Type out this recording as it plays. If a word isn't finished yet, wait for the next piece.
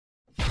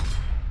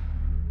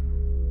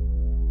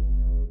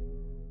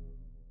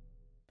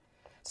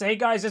So hey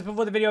guys, just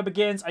before the video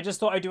begins, I just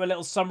thought I'd do a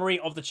little summary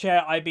of the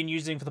chair I've been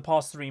using for the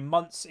past 3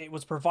 months. It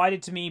was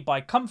provided to me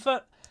by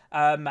Comfort.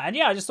 And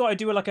yeah, I just thought I'd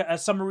do like a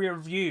summary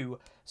review.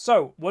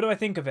 So, what do I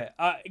think of it?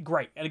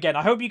 Great. And again,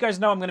 I hope you guys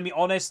know I'm going to be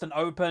honest and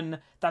open.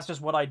 That's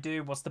just what I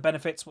do. What's the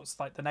benefits? What's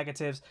like the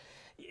negatives?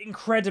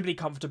 Incredibly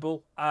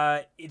comfortable.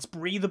 It's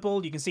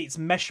breathable. You can see it's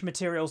mesh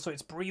material, so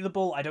it's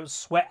breathable. I don't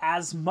sweat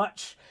as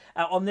much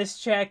on this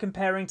chair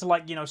comparing to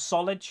like, you know,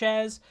 solid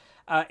chairs.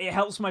 It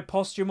helps my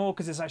posture more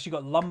because it's actually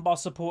got lumbar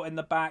support in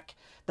the back.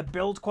 The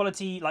build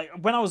quality, like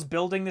when I was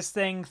building this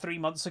thing 3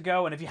 months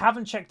ago, and if you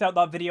haven't checked out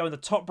that video, in the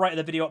top right of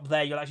the video up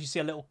there, you'll actually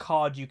see a little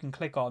card you can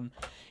click on.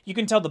 You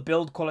can tell the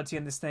build quality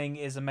in this thing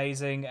is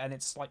amazing, and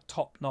it's like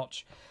top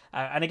notch.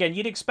 And again,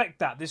 you'd expect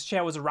that. This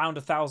chair was around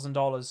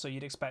 $1,000, so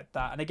you'd expect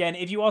that. And again,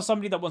 if you are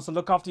somebody that wants to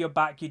look after your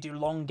back, you do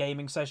long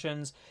gaming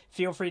sessions,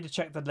 feel free to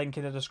check the link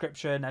in the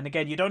description. And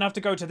again, you don't have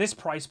to go to this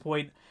price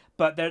point,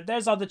 but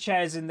there's other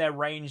chairs in their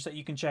range that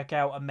you can check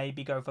out and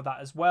maybe go for that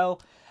as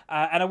well.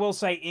 And I will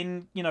say,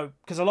 you know,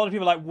 because a lot of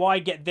people are like, why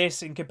get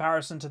this in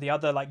comparison to the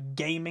other like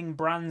gaming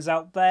brands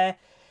out there?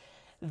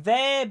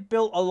 They're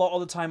built a lot of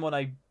the time on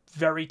a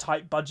very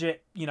tight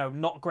budget, you know,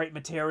 not great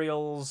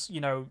materials,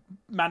 you know,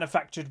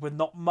 manufactured with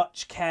not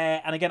much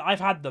care. And again, I've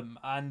had them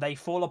and they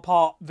fall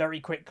apart very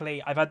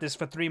quickly. I've had this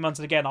for 3 months,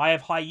 and again, I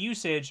have high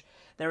usage.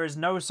 There is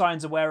no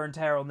signs of wear and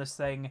tear on this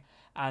thing,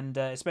 and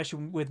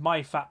especially with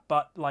my fat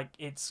butt, like,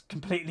 it's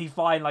completely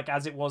fine, like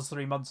as it was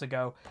 3 months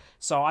ago.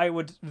 So I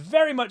would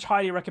very much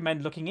highly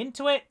recommend looking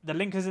into it. The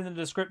link is in the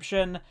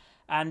description.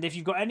 And if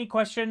you've got any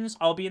questions,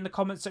 I'll be in the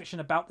comment section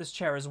about this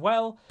chair as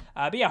well.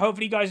 But yeah,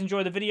 hopefully you guys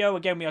enjoy the video.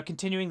 Again, we are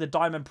continuing the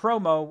Diamond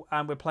promo,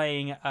 and we're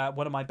playing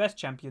one of my best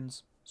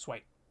champions,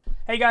 Swain.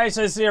 Hey guys,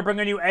 so this is here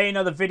bringing you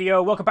another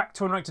video. Welcome back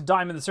to Unranked to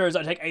Diamond, the series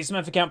I take a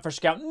Smith account, fresh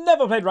account,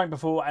 never played ranked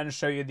before, and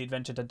show you the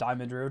adventure to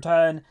Diamond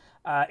return.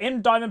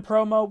 In Diamond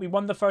promo, we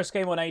won the first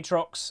game on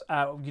Aatrox,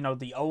 you know,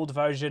 the old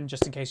version,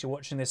 just in case you're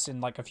watching this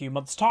in like a few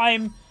months'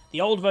 time.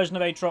 The old version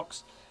of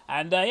Aatrox.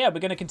 And yeah, we're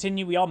going to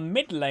continue. We are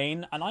mid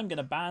lane, and I'm going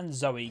to ban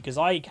Zoe, because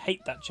I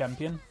hate that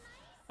champion.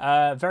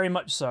 Very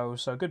much so,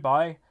 so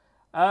goodbye.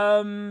 So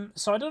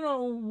I don't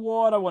know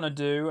what I want to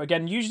do.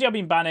 Again, usually I've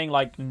been banning,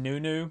 like,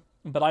 Nunu,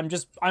 but I'm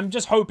just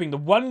hoping, the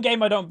one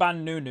game I don't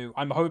ban Nunu,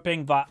 I'm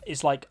hoping that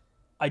it's like,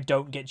 I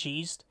don't get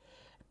cheesed.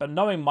 But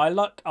knowing my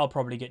luck, I'll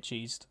probably get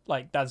cheesed.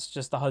 Like, that's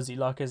just the Huzzy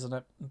luck, isn't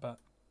it? But,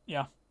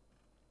 yeah.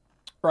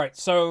 Right,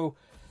 so...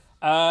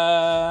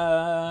 Aurelia...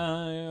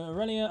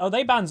 Oh,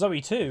 they banned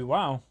Zoe too.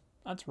 Wow.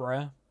 That's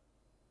rare.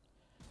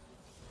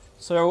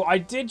 So, I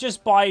did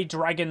just buy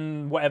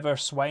Dragon whatever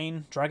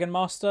Swain. Dragon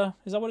Master?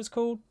 Is that what it's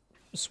called?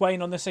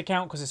 Swain on this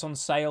account because it's on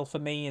sale for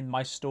me in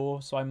my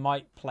store. So, I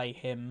might play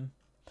him.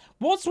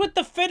 What's with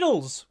the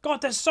fiddles?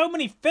 God, there's so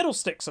many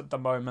fiddlesticks at the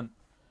moment.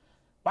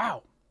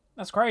 Wow.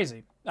 That's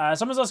crazy.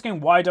 Someone's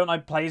asking, why don't I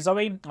play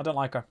Zoe? I don't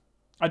like her.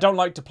 I don't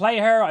like to play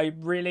her. I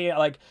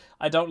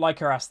don't like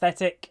her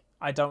aesthetic.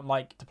 I don't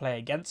like to play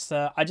against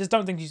her. I just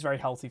don't think she's very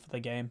healthy for the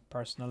game,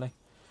 personally.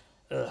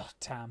 Ugh,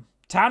 Tam.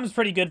 Tam's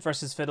pretty good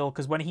versus Fiddle,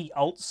 because when he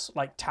ults,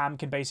 like, Tam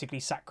can basically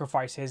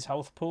sacrifice his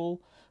health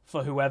pool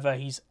for whoever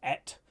he's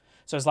at.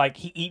 So it's like,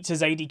 he eats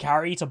his AD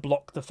carry to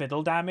block the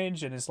Fiddle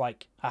damage, and it's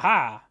like,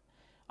 haha,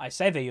 I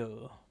save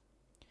you.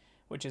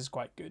 Which is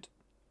quite good.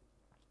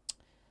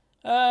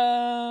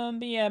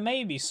 But yeah,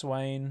 maybe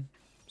Swain.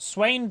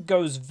 Swain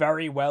goes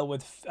very well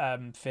with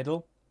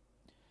Fiddle.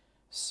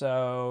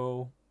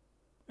 So...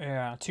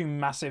 yeah, 2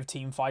 massive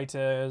team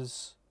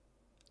fighters,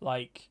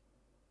 like,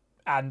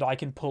 and I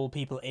can pull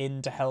people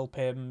in to help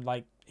him.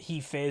 Like, he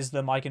fears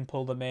them, I can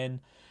pull them in.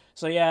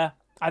 So yeah,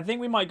 I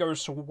think we might go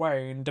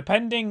Swain,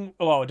 depending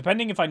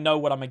if I know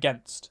what I'm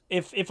against.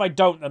 If I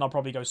don't, then I'll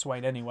probably go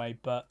Swain anyway,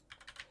 but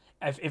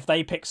if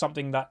they pick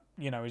something that,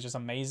 you know, is just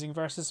amazing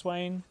versus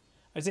Swain.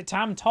 Is it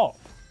Tam top?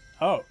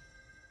 Oh.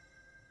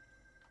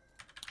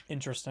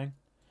 Interesting.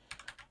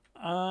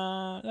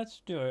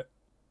 Let's do it.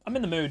 I'm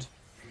in the mood.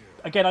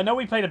 Again, I know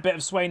we played a bit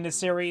of Swain this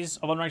series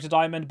of Unranked to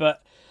Diamond,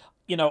 but,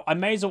 you know, I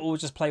may as well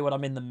just play what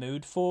I'm in the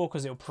mood for,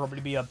 because it'll probably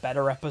be a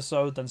better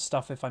episode than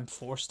stuff if I'm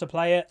forced to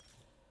play it.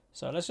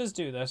 So let's just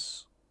do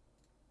this.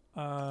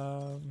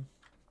 So,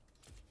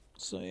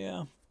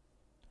 yeah.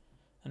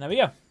 And there we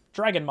go.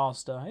 Dragon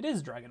Master. It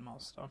is Dragon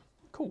Master.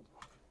 Cool.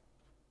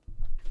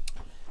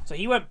 So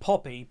he went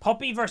Poppy.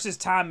 Poppy versus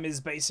Tam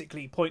is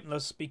basically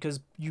pointless, because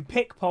you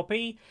pick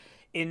Poppy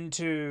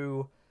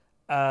into...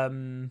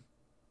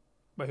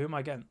 Wait, who am I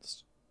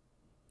against?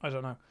 I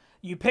don't know.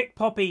 You pick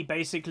Poppy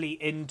basically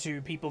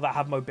into people that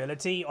have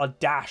mobility or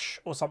dash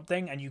or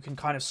something, and you can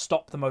kind of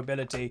stop the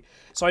mobility.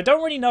 So I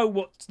don't really know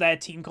what their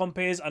team comp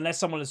is, unless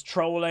someone is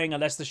trolling,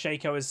 unless the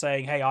Shaco is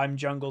saying, hey, I'm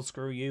jungle,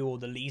 screw you, or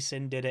the Lee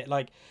Sin did it.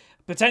 Like,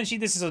 potentially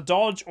this is a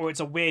dodge, or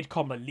it's a weird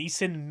combo. Lee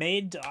Sin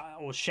mid,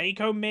 or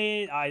Shaco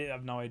mid, I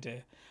have no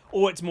idea.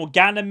 Or it's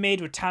Morgana mid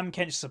with Tam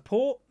Kench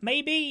support,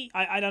 maybe?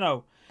 I don't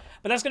know.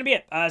 But that's going to be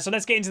it. So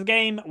let's get into the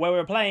game where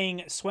we're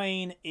playing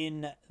Swain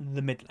in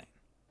the mid lane.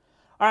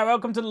 Alright,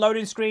 welcome to the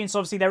loading screen. So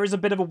obviously there is a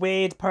bit of a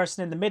weird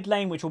person in the mid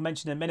lane, which we'll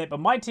mention in a minute.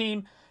 But my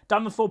team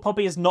Diamond 4,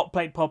 Poppy has not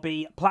played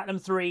Poppy. Platinum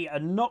 3, a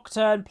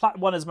Nocturne. Plat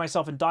 1 is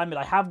myself and Diamond.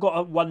 I have got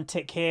a 1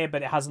 tick here,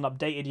 but it hasn't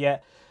updated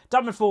yet.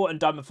 Diamond 4 and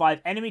Diamond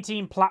 5. Enemy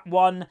team, Plat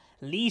 1.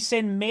 Lee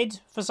Sin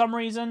Mid, for some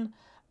reason.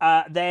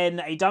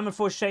 Then a Diamond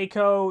 4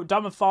 Shaco.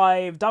 Diamond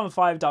 5, Diamond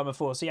 5, Diamond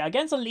 4. So yeah,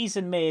 against a Lee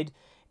Sin Mid,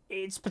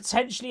 it's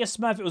potentially a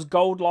Smurf. It was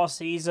gold last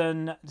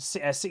season. A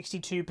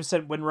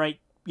 62% win rate,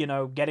 you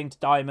know, getting to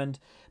Diamond.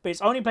 But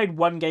it's only played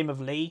 1 game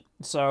of Lee,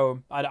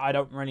 so I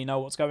don't really know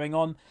what's going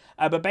on.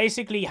 But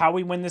basically, how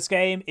we win this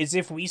game is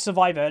if we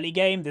survive early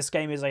game, this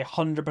game is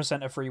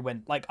 100% a free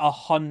win. Like,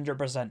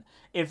 100%.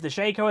 If the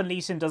Shaco and Lee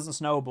Sin doesn't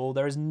snowball,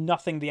 there is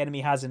nothing the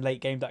enemy has in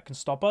late game that can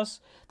stop us.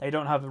 They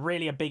don't have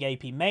really a big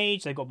AP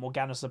mage. They've got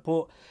Morgana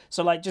support.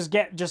 So, like, just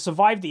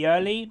survive the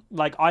early.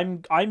 Like,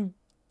 I'm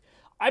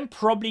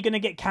probably going to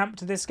get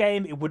camped this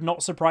game. It would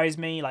not surprise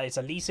me. Like, it's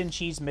a Lee Sin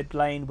cheese mid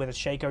lane with a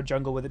Shaco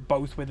jungle with it,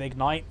 both with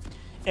Ignite.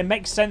 It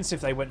makes sense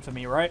if they went for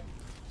me, right?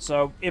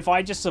 So, if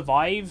I just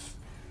survive,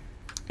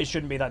 it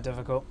shouldn't be that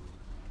difficult.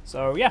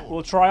 So, yeah,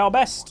 we'll try our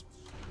best.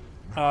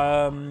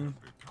 I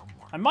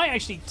might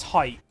actually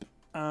type.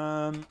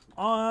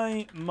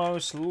 I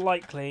most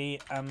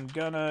likely am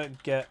going to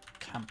get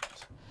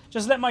camped.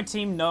 Just let my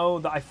team know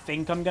that I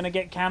think I'm going to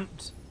get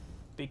camped,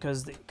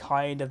 because it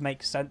kind of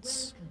makes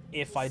sense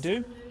if I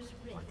do.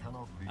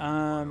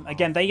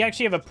 Again, they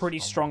actually have a pretty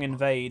strong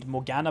invade.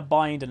 Morgana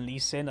Bind and Lee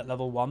Sin at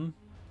level 1.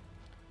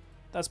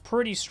 That's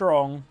pretty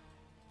strong.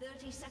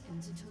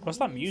 What's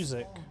that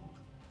music?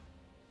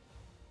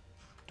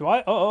 Do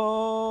I?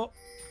 Oh,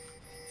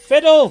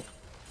 Fiddle!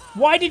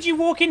 Why did you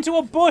walk into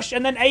a bush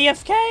and then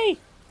AFK?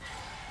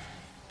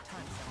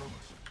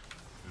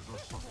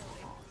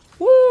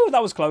 Woo,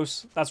 that was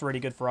close. That's really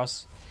good for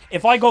us.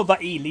 If I got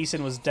that E, Lee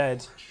Sin was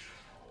dead.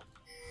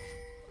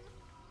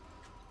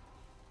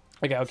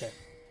 Okay.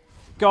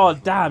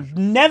 God damn.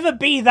 Never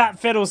be that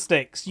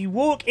Fiddlesticks. You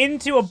walk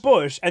into a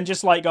bush and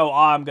just like go,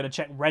 I'm going to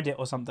check Reddit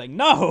or something.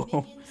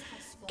 No.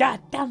 God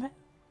damn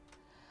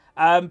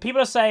it.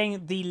 People are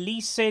saying the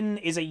Lee Sin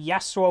is a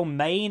Yasuo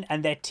main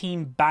and their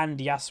team banned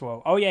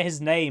Yasuo. Oh yeah,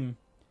 his name.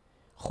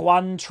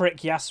 Juan Trick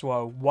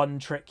Yasuo. One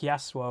Trick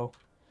Yasuo.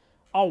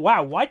 Oh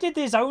wow, why did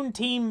his own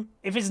team...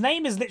 If his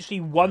name is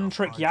literally One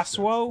Trick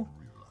Yasuo...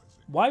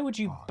 Why would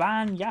you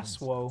ban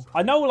Yasuo?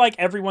 I know, like,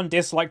 everyone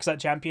dislikes that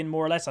champion,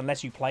 more or less,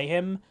 unless you play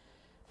him.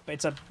 But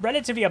it's a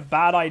relatively a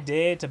bad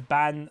idea to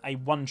ban a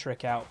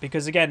one-trick out.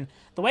 Because, again,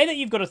 the way that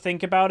you've got to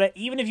think about it,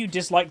 even if you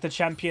dislike the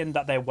champion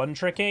that they're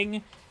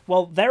one-tricking,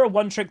 well, they're a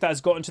one-trick that has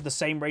gotten to the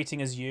same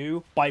rating as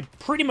you by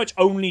pretty much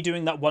only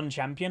doing that one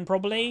champion,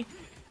 probably.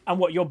 And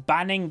what, you're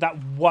banning that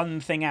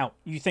one thing out.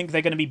 You think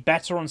they're going to be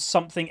better on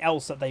something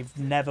else that they've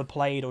never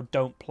played or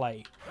don't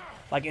play.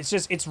 Like,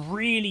 it's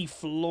really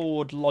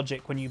flawed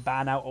logic when you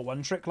ban out a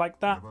one-trick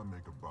like that.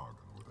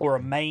 Or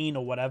a main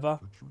or whatever.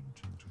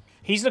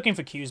 He's looking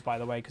for Qs, by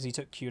the way, because he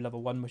took Q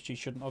level 1, which he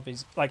shouldn't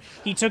have.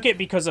 He took it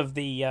because of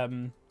the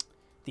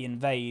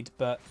invade,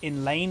 but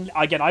in lane...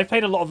 Again, I've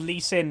played a lot of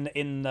Lee Sin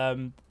in,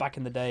 back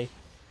in the day,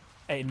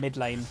 in mid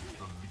lane.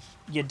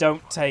 You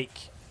don't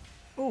take...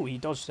 Oh, he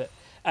dodged it.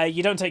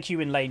 You don't take Q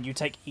in lane, you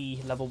take E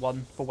level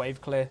 1 for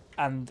wave clear.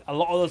 And a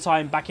lot of the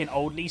time, back in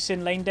old Lee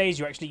Sin lane days,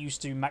 you actually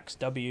used to max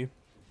W.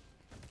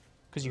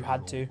 Because you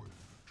had to.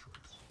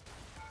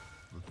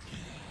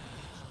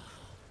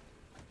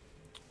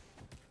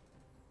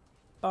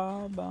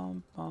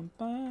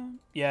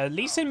 Yeah,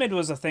 Lee Sin mid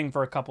was a thing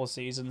for a couple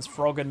seasons.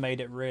 Froggen made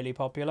it really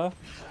popular.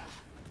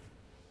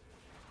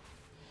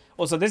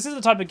 Also, this is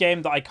the type of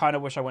game that I kind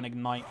of wish I went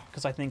Ignite.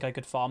 Because I think I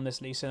could farm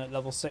this Lee Sin at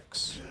level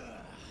 6.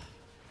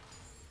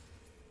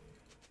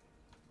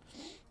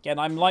 Again,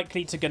 I'm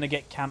likely to gonna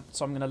get camped,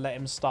 so I'm gonna let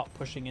him start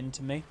pushing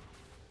into me.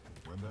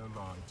 When their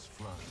lives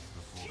flash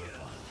before their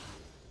eyes,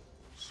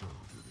 so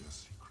do their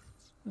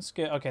secrets. Let's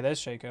get... Okay, there's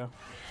Shaco.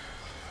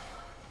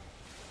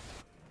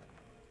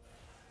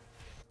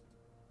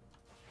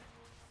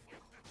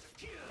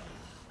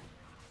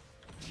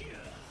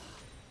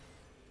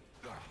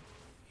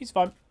 He's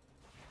fine.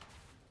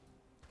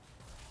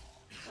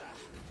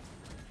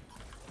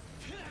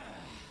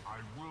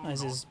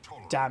 This is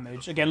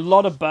damage. Again, a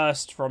lot of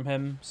burst from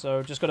him,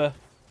 so just gotta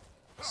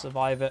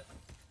survive it.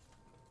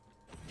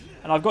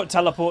 And I've got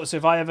teleport, so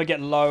if I ever get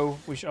low,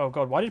 we should... Oh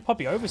god, why did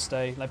Poppy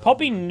overstay? Like,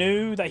 Poppy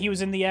knew that he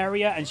was in the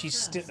area, and she's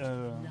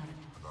still...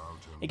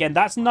 Again,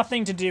 that's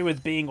nothing to do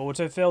with being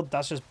autofilled.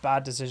 That's just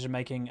bad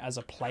decision-making as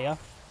a player.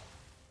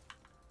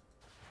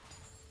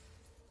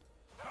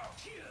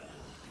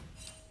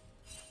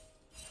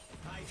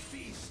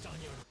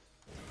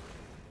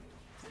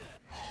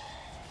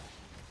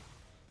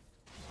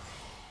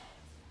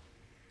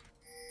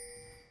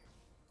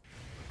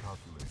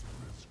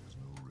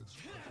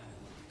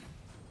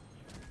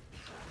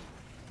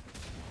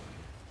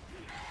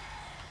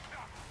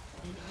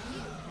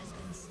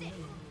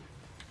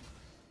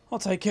 I'll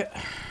take it.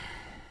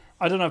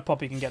 I don't know if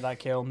Poppy can get that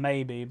kill.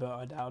 Maybe, but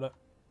I doubt it.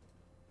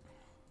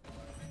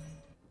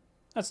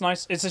 That's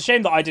nice. It's a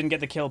shame that I didn't get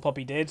the kill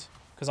Poppy did,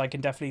 because I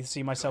can definitely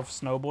see myself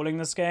snowballing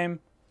this game.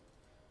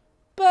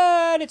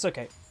 But it's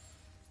okay.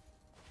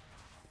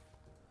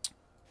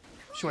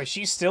 Wait,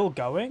 she's still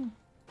going?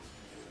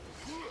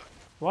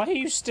 Why are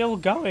you still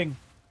going?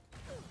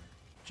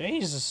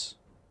 Jesus.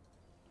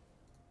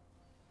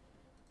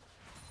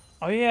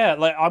 Oh yeah,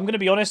 like, I'm gonna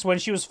be honest, when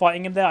she was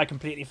fighting him there, I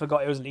completely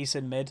forgot it was Lee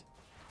Sin mid.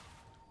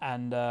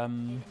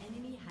 And,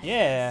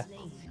 yeah.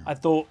 I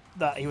thought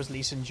that he was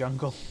Lee Sin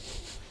jungle.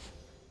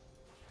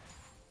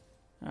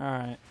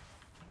 Alright.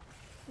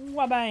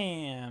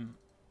 Wabam!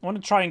 I want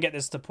to try and get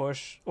this to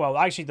push. Well,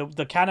 actually,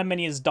 the cannon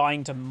minion is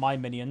dying to my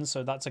minions,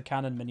 so that's a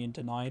cannon minion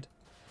denied.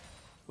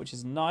 Which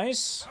is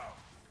nice.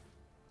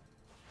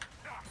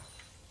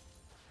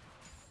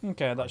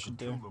 Okay, that should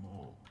do.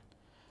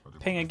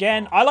 Ping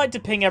again. I like to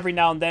ping every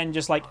now and then,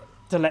 just like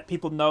to let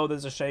people know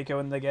there's a Shaco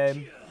in the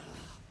game.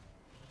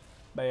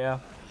 But yeah.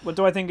 What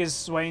do I think is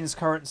Swain's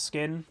current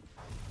skin?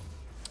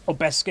 Or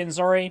best skin,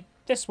 sorry.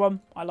 This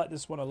one. I like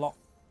this one a lot.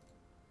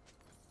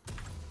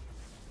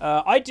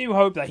 I do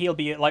hope that he'll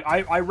be, like,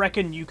 I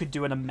reckon you could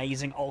do an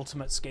amazing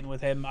ultimate skin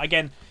with him.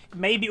 Again,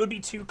 maybe it would be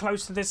too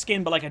close to this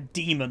skin, but like a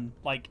demon.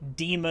 Like,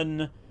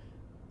 Demon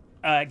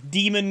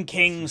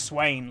King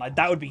Swain. Like,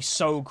 that would be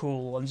so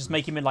cool. And just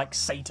make him in, like,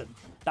 Satan.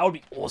 That would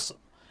be awesome.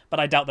 But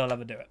I doubt they'll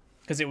ever do it.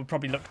 Because it would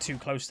probably look too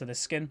close to this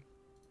skin.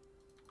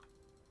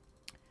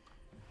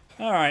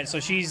 Alright, so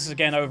she's,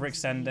 again,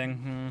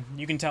 overextending.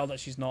 You can tell that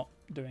she's not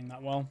doing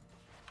that well.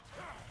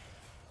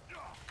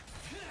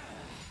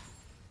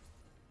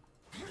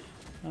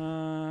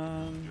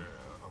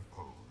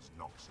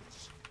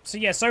 So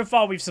yeah, so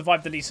far we've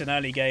survived at least an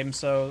early game,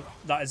 so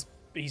that is,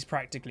 he's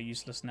practically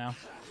useless now.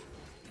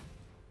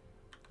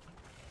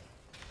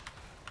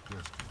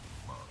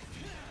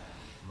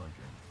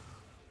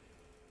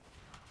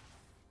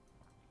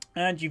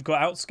 And you've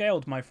got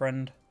outscaled, my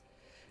friend.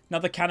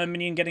 Another cannon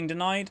minion getting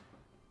denied.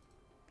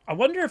 I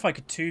wonder if I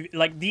could 2...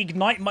 Like, the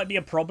ignite might be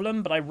a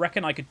problem, but I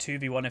reckon I could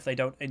 2v1 if they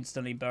don't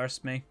instantly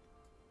burst me.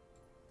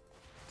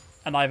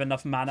 And I have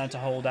enough mana to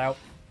hold out.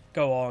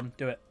 Go on,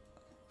 do it.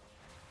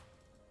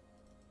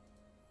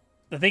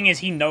 The thing is,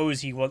 he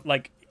knows he want,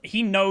 like,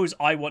 he knows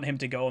I want him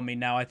to go on me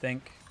now, I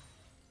think.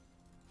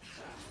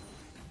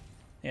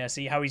 Yeah,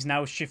 see how he's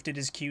now shifted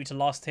his Q to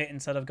last hit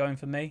instead of going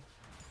for me?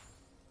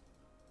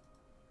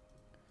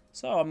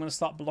 So, I'm going to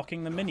start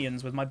blocking the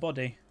minions with my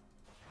body.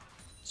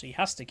 So he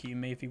has to Q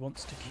me if he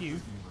wants to Q.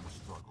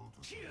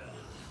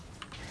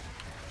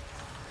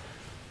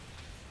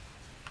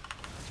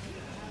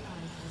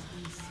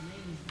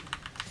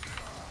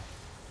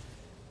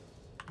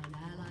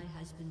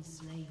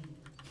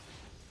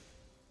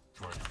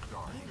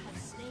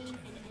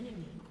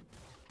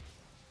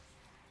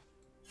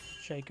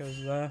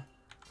 Shaco's there.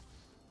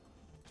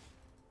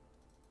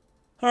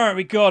 Alright,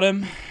 we got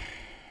him.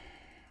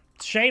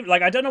 Shame,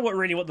 like, I don't know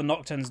what the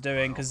Nocturne's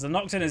doing, because the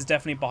Nocturne is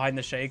definitely behind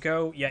the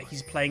Shaco, yet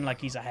he's playing like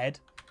he's ahead.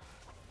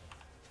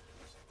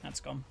 That's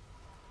gone.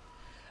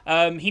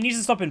 He needs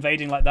to stop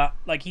invading like that.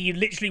 Like, he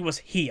literally was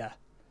here.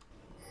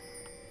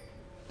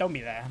 Don't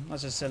be there.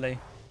 That's just silly.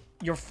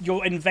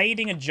 You're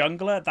invading a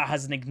jungler that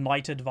has an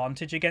ignite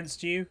advantage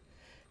against you.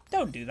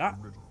 Don't do that.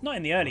 Not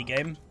in the early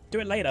game.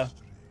 Do it later.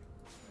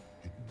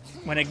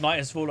 When ignite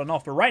has fallen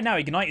off. But right now,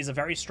 ignite is a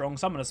very strong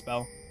summoner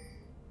spell.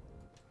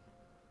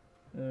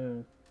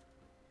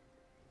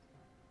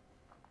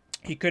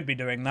 He could be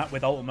doing that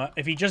with ultimate.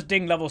 If he just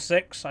ding level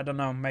 6, I don't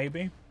know,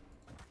 maybe.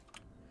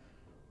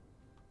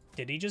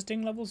 Did he just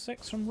ding level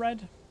 6 from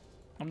red?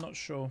 I'm not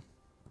sure.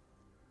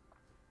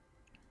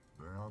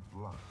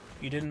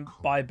 You didn't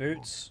buy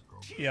boots?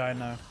 Yeah, I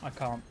know. I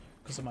can't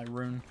because of my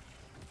rune.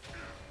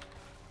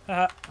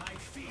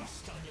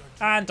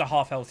 And to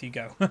half health you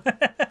go.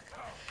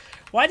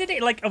 Why did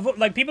it,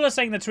 like people are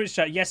saying in the Twitch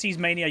chat, yes, he's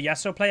mainly a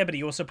Yasuo player, but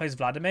he also plays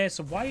Vladimir,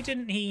 so why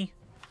didn't he...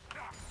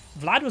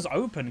 Vlad was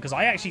open, because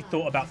I actually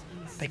thought about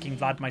picking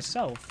Vlad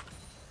myself.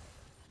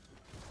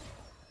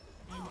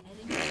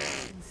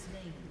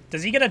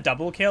 Does he get a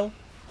double kill?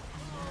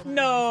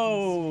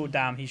 No!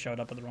 Damn, he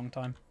showed up at the wrong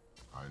time.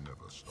 I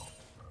never stopped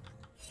running.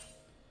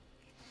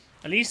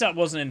 At least that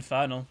wasn't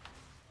Infernal.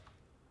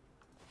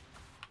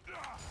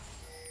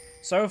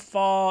 So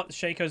far,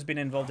 Shaco's been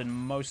involved in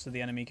most of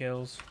the enemy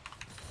kills.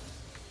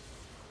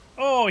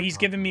 Oh, he's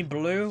giving me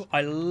blue.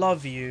 I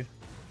love you.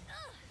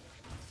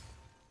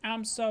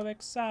 I'm so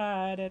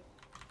excited.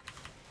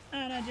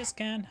 And I just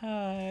can't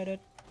hide it.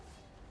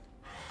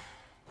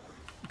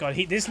 God,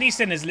 this Lee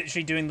Sin is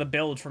literally doing the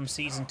build from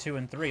Season 2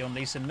 and 3 on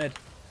Lee Sin Mid.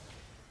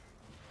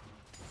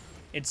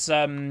 It's,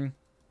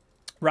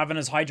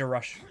 Ravena's Hydra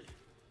Rush.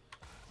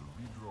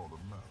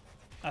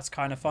 That's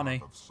kind of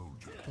funny.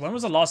 When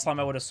was the last time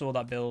I would have saw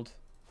that build?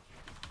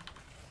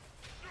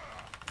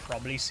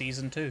 Probably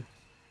Season 2.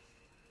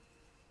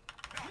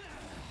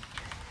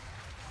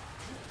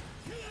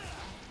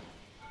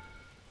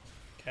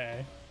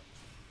 Okay.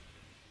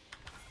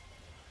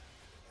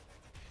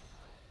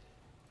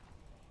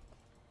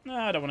 No,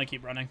 I don't want to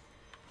keep running.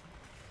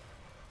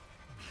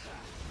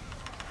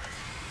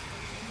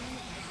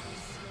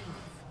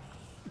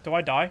 Do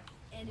I die?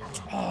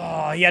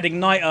 Oh, he had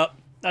Ignite up.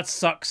 That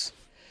sucks.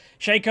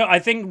 Shaco, I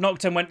think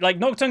Nocturne went... Like,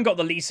 Nocturne got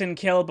the Lee Sin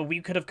kill, but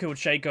we could have killed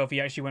Shaco if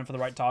he actually went for the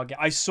right target.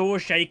 I saw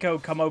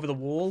Shaco come over the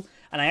wall,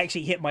 and I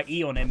actually hit my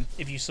E on him,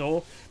 if you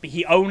saw. But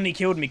he only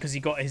killed me because he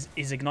got his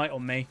Ignite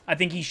on me. I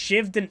think he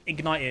shivved and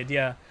ignited,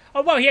 yeah.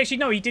 Oh, well, he actually...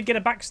 No, he did get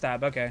a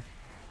backstab. Okay.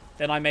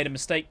 Then I made a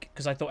mistake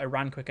because I thought I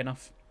ran quick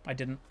enough. I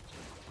didn't.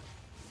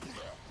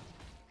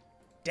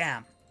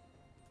 Damn.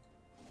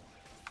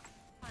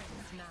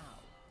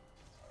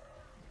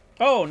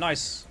 Oh,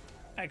 nice.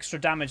 Extra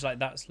damage like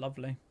that's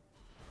lovely.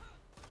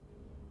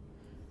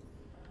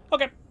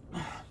 Okay.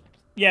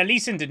 Yeah, Lee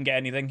Sin didn't get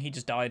anything. He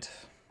just died.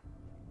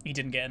 He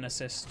didn't get an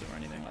assist or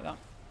anything like that.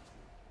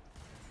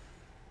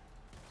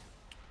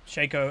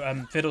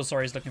 Shaco, Fiddle,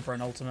 sorry, is looking for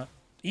an ultimate.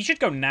 He should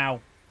go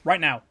now. Right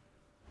now.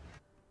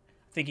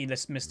 I think he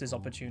missed his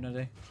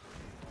opportunity.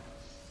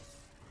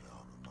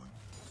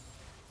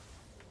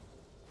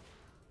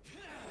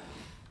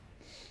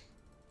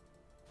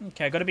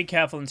 Okay, gotta be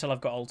careful until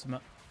I've got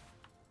ultimate.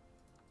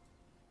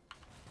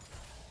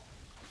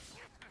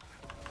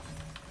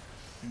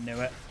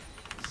 Knew it.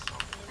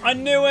 I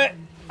knew it!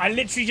 I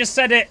literally just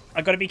said it!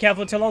 I gotta be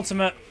careful until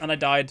ultimate, and I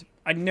died.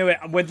 I knew it.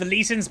 With the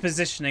Lee Sin's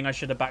positioning, I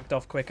should have backed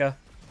off quicker.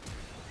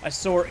 I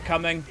saw it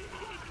coming.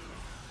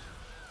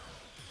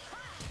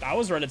 That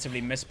was relatively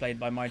misplayed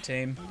by my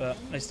team, but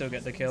they still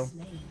get the kill.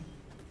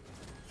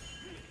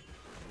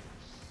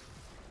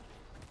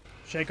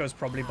 Shaco's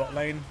probably bot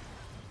lane.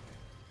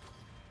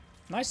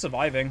 Nice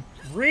surviving.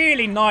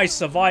 Really nice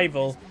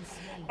survival.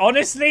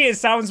 Honestly, it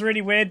sounds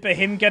really weird, but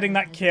him getting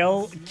that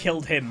kill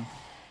killed him.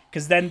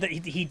 Because then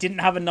he didn't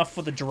have enough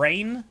for the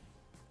drain.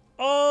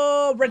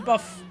 Oh, red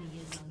buff.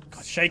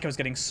 God, Shaco's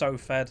getting so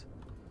fed.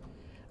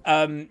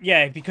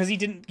 Yeah, because he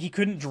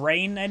couldn't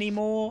drain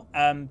anymore,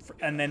 and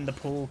then the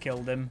pool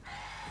killed him.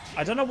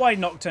 I don't know why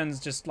Nocturne's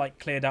just, like,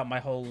 cleared out my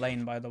whole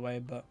lane, by the way,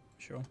 but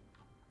sure.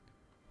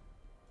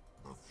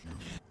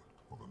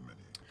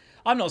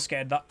 I'm not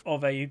scared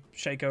of a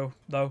Shaco,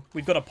 though.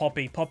 We've got a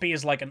Poppy. Poppy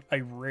is, like,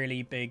 a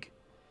really big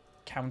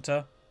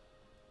counter.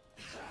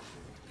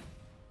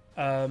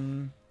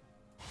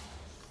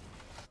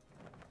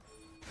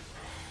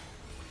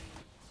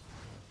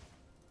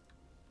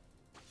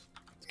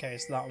 Okay,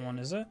 it's that one,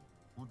 is it?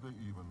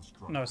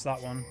 No, it's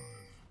that one.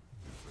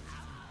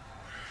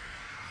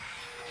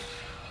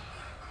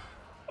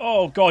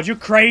 Oh, God, you're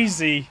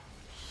crazy.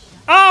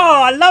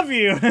 Oh, I love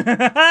you.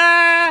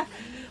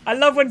 I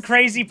love when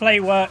crazy play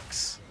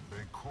works.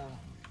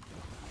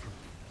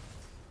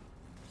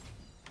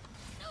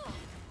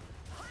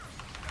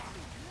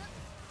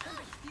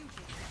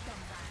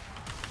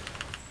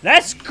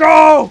 Let's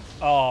go!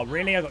 Oh,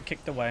 really? I got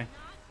kicked away.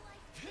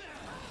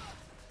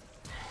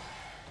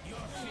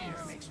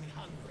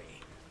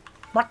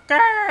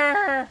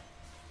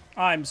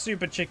 I'm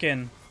super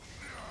chicken.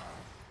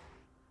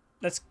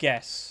 Let's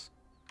guess.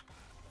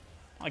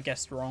 I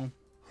guessed wrong.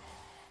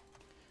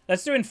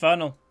 Let's do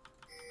Infernal.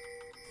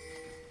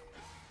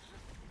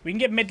 We can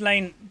get mid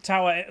lane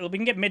tower. We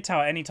can get mid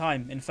tower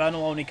anytime.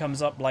 Infernal only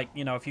comes up like,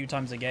 you know, a few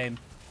times a game.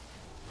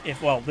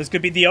 Well, this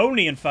could be the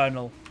only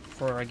Infernal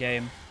for a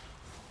game.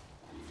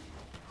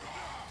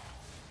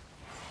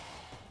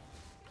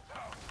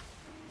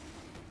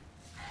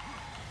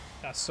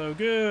 That's so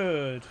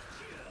good.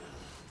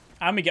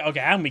 And we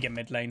get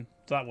mid lane.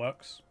 So that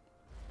works.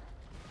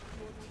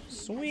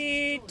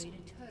 Sweet.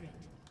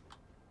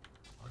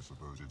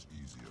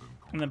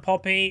 And then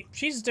Poppy,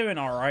 she's doing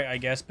alright, I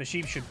guess, but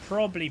she should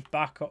probably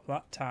back up.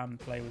 That Tam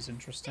play was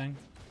interesting.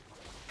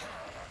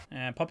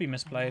 Yeah, Poppy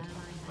misplayed.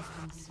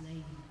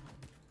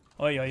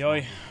 Oi, oi,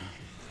 oi.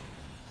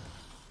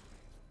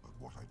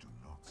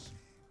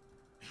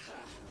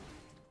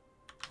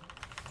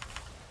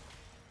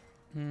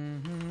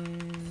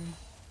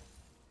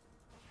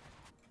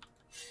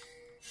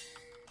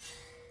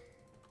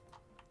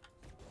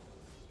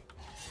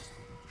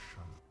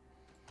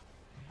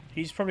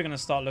 He's probably going to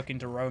start looking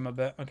to roam a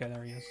bit. Okay,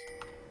 there he is.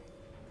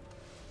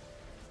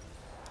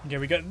 Okay,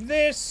 we got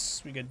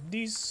this. We got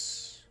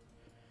this.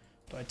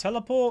 Do I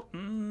teleport?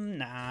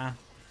 Nah.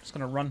 Just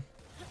going to run.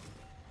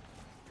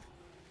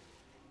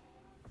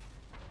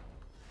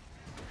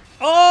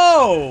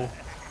 Oh!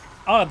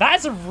 Oh,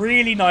 that's a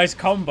really nice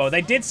combo.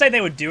 They did say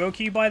they were duo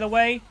Q, by the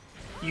way.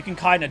 You can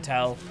kind of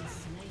tell.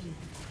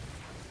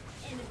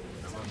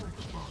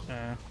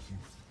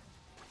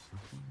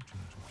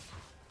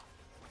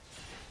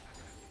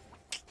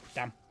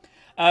 Damn.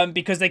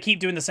 Because they keep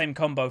doing the same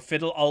combo.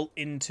 Fiddle ult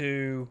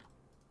into...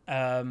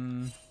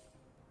 Fiddle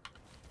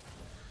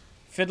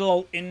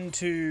ult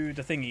into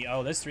the thingy.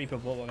 Oh, there's 3 people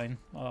bot lane.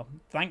 Oh,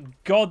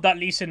 thank God that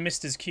Lee Sin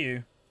missed his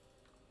Q.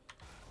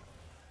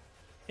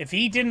 If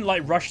he didn't,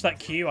 like, rush that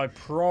Q, I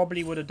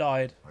probably would have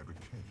died. I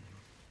became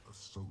a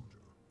soldier.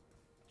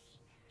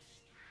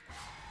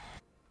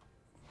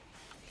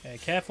 Okay,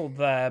 careful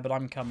there, but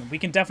I'm coming. We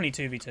can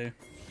definitely 2v2.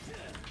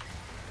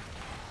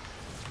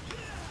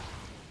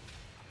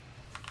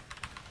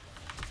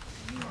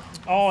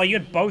 Oh, you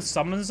had both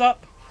summons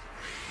up?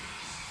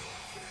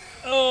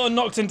 Oh,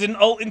 Nocturne didn't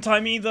ult in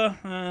time either.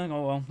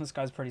 Oh well, this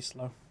guy's pretty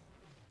slow.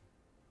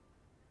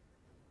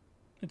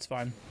 It's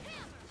fine.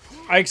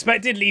 I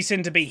expected Lee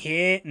Sin to be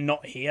here,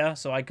 not here,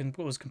 so I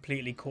was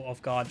completely caught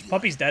off guard.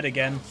 Poppy's dead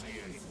again.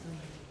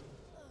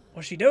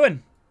 What's she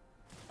doing?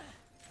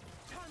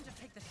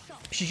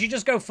 She should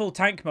just go full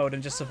tank mode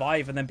and just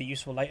survive and then be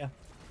useful later.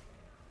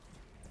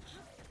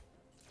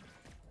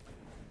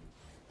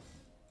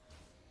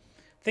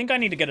 I think I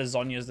need to get a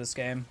Zhonya's this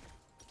game.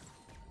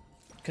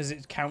 Because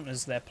it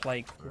counters their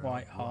play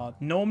quite hard.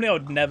 Normally I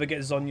would never get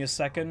Zhonya's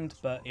second,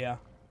 but yeah.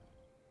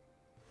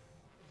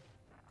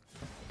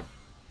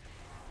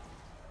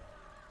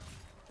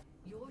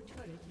 Your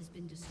turret has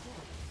been destroyed.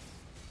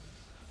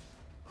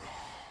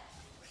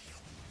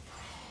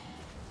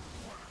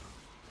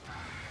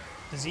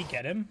 Does he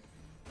get him?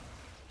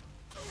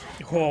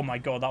 Oh my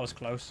god, that was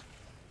close.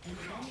 An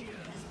enemy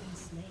has been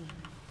slain.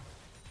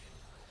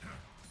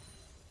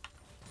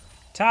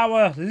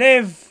 Tower,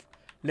 live!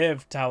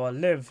 Live, tower,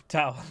 live,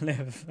 tower,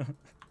 live.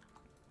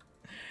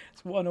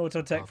 It's one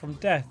auto tech from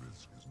death.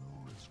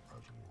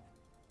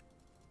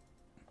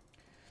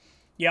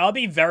 Yeah, I'll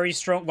be very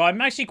strong. Well,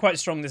 I'm actually quite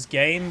strong this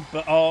game,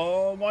 but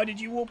oh, why did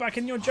you walk back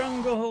in your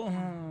jungle?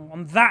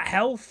 On that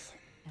health?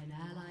 An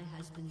ally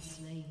has been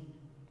slain.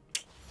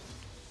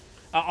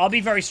 I'll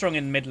be very strong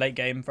in mid-late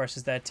game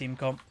versus their team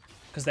comp,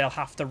 because they'll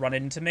have to run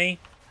into me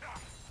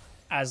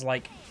as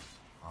like,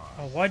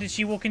 oh, why did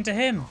she walk into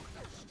him?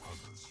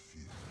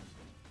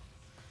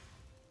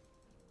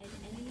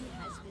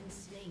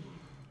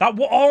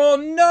 Oh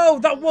no,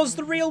 that was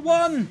the real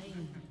one.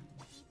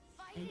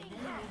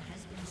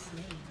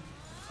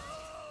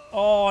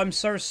 Oh, I'm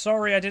so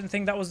sorry. I didn't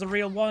think that was the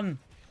real one.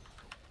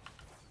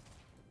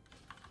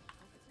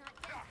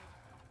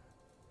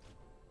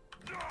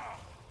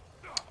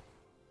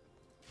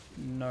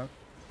 No.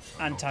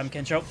 And Tam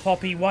can show.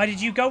 Poppy, why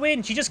did you go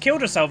in? She just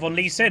killed herself on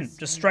Lee Sin.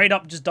 Just straight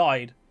up just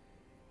died.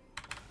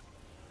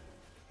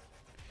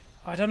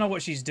 I don't know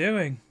what she's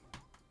doing.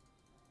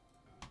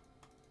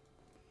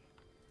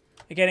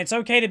 Again, it's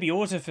okay to be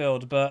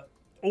autofilled, but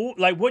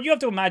like what you have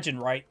to imagine,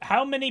 right?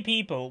 How many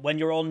people, when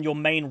you're on your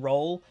main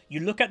role, you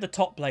look at the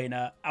top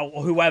laner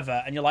or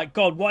whoever, and you're like,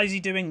 God, why is he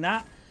doing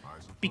that?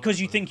 Because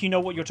you think you know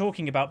what you're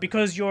talking about.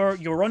 Because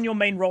you're on your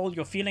main role,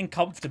 you're feeling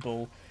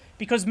comfortable.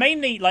 Because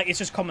mainly, like, it's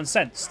just common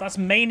sense. That's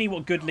mainly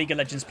what good League of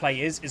Legends play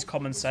is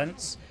common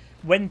sense.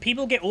 When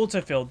people get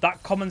autofilled,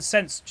 that common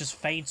sense just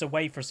fades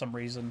away for some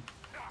reason.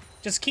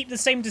 Just keep the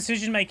same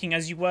decision making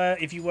as you were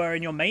if you were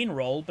in your main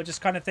role, but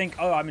just kind of think,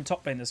 oh, I'm in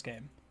top lane this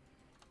game.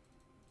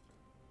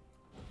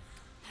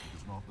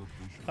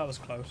 That was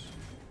close.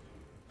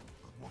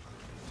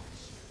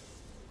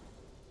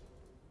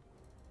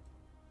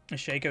 Is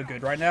Shaco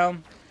good right now?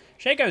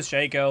 Shaco's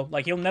Shaco.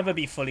 Like, he'll never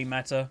be fully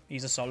meta.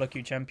 He's a solo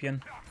queue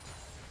champion.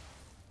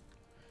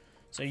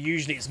 So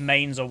usually it's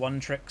mains or one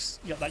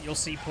tricks that you'll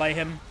see play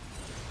him.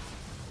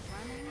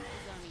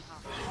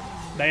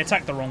 They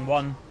attacked the wrong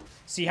one.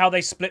 See how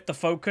they split the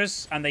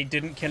focus and they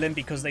didn't kill him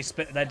because they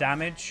split their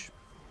damage?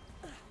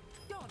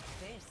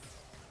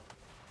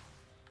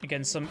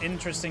 Again, some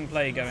interesting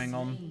play going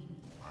on.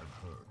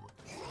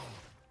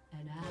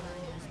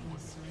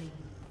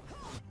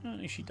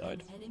 Oh, she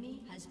died.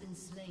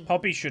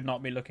 Poppy should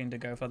not be looking to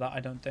go for that, I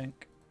don't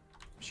think.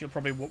 She'll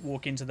probably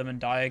walk into them and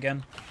die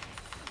again.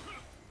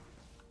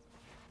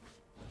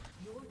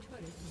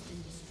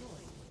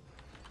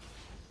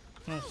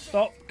 Oh,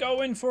 stop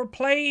going for it,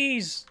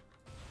 please!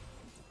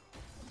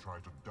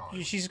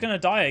 She's gonna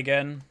die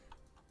again.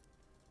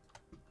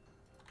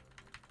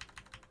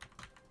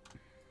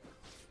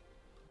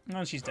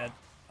 No, she's dead.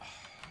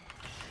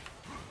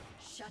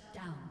 Shut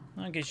down.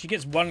 Okay, she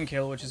gets one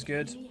kill, which is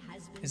good.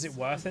 Is it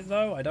worth it,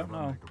 though? I don't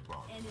know.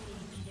 Enemy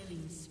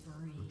killing spree.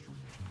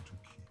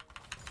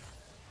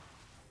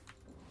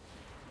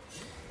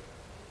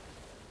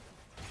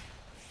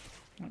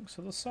 Thanks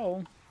for the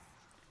soul.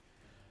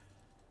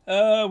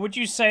 Would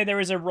you say there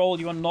is a role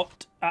you are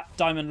not at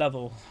diamond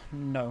level?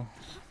 No.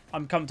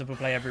 I'm comfortable to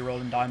play every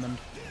role in diamond.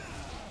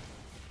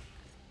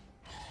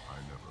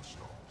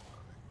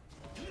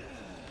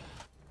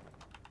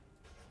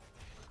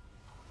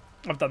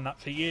 I've done that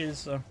for years,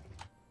 so.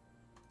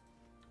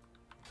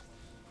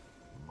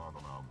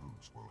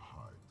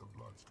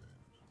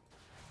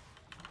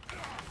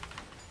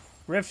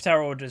 Rift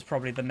Herald is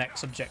probably the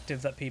next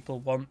objective that people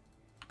want,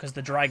 because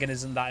the dragon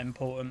isn't that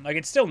important. Like,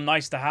 it's still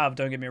nice to have,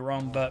 don't get me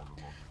wrong, but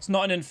it's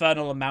not an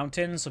infernal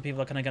mountain, so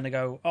people are kind of going to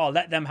go, oh,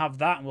 let them have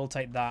that and we'll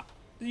take that.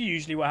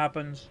 Usually what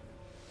happens.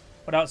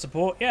 Without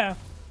support, yeah.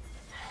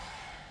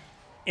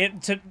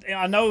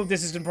 I know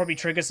this is going to probably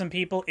trigger some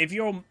people. If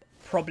you're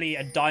probably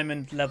a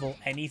diamond level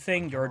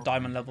anything, you're a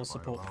diamond level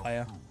support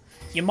player.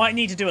 You might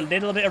need to do a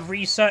little bit of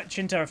research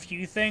into a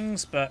few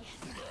things, but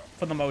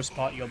for the most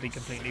part, you'll be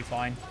completely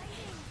fine.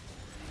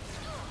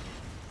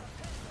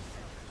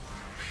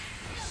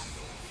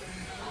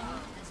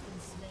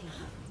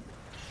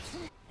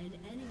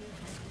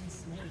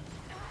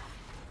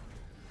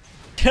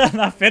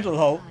 That fiddle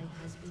hole.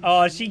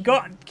 Oh, she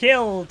got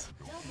killed.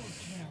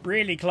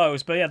 Really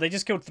close. But yeah, they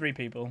just killed 3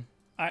 people.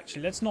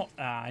 Actually, let's not...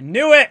 I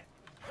knew it!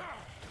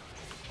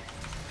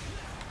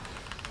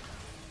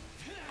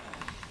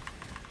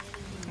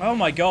 Oh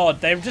my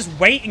god, they're just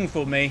waiting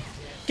for me.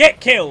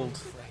 Get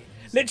killed.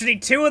 Literally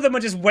 2 of them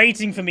are just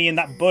waiting for me in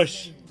that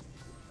bush.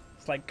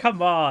 It's like,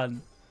 come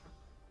on.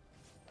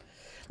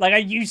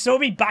 Like, you saw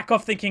me back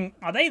off thinking,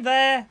 are they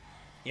there?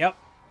 Yep.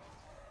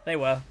 They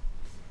were.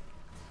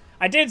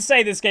 I did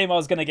say this game I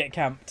was going to get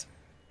camped.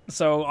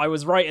 So I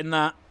was right in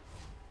that.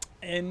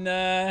 And,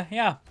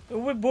 yeah.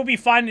 We'll be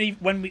fine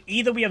when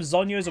either we have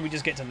Zhonya's or we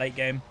just get to late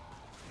game.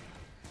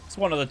 It's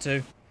one of the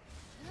two.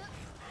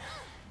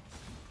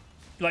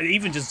 Like,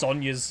 even just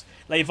Zhonya's.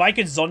 Like, if I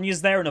could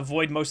Zhonya's there and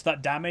avoid most of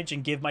that damage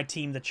and give my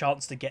team the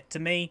chance to get to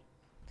me.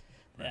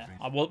 Yeah.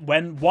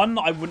 One,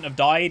 I wouldn't have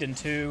died, and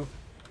 2,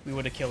 we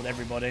would have killed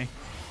everybody.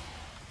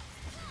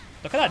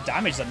 Look at that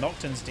damage that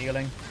Nocturne's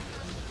dealing.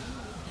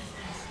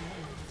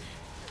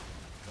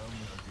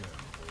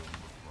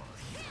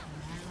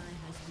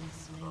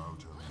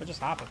 What just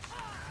happened?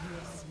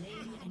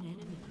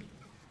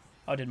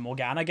 Oh, did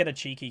Morgana get a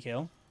cheeky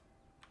kill?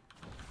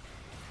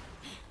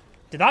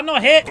 Did that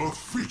not hit? A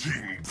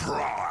fitting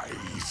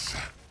prize.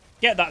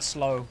 Get that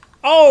slow.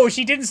 Oh,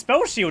 she didn't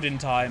spell shield in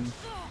time.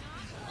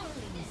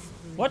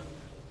 What?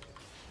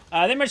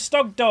 Then my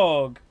Stog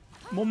Dog.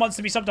 More months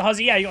to be subbed to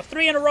Huzzy. Yeah, you got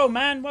 3 in a row,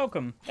 man.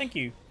 Welcome. Thank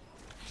you.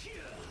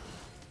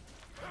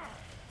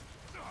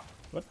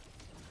 What?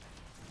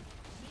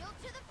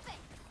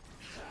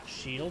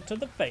 Shield to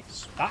the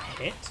face. That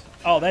hit.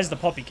 Oh, there's the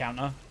poppy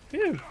counter.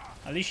 Phew.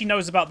 At least she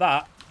knows about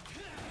that.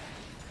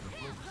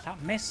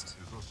 That missed.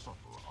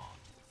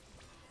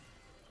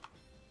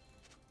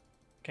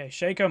 Okay,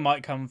 Shaco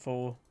might come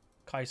for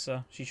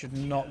Kai'Sa. She should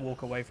not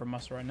walk away from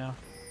us right now.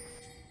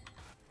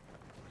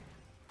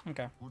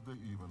 Okay.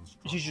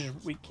 She should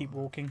keep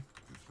walking.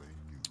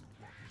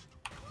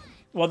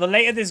 Well, the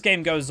later this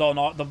game goes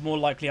on, the more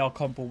likely our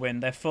comp will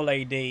win. They're full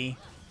AD, and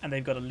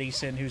they've got a Lee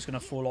Sin who's going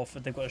to fall off,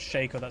 and they've got a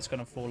Shaco that's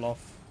going to fall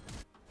off.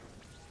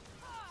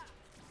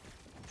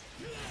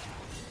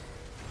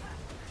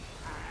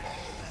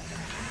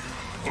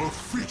 A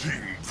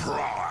fitting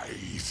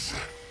prize.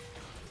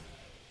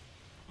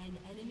 An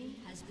enemy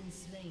has been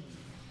slain.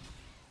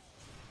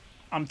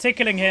 I'm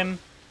tickling him.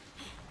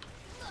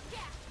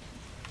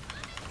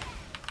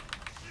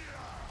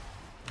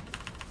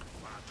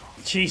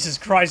 Jesus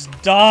Christ,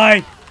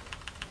 die!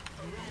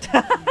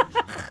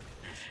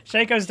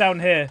 Shaco's down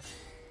here.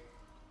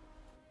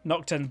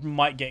 Nocturne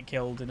might get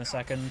killed in a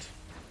second.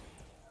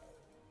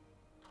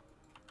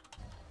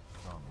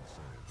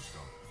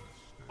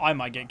 I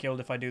might get killed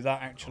if I do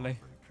that, actually.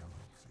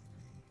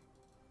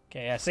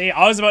 Okay, yeah, see?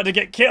 I was about to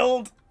get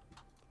killed!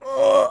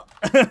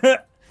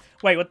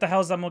 Wait, what the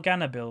hell's that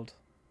Morgana build?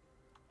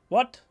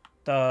 What?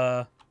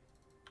 The...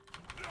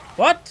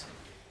 What?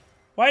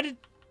 Why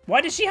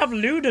did she have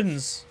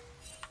Ludens?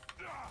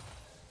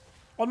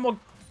 One more...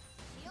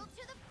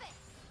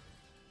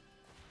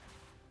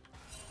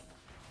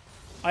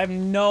 I have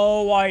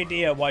no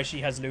idea why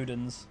she has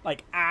Ludens.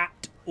 Like,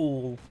 at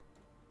all.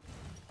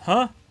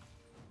 Huh?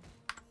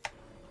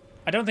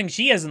 I don't think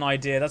she has an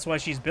idea. That's why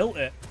she's built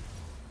it.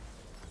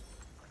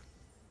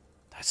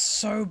 That's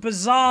so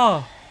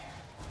bizarre.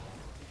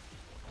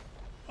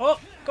 Oh,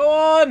 go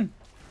on.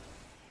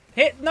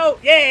 Hit. No.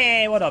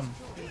 Yay. What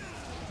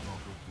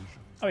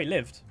Oh, he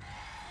lived.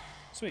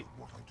 Sweet.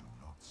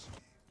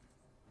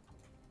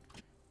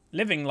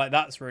 Living like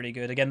that's really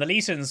good. Again, the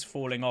Lee Sin's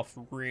falling off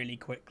really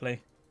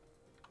quickly.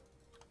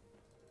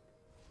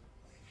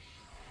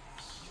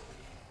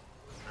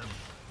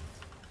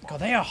 God,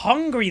 they are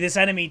hungry, this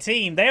enemy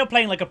team. They are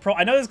playing like a pro...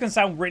 I know this can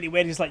sound really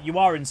weird. It's like you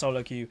are in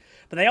solo queue.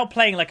 But they are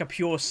playing like a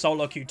pure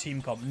solo queue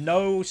team comp.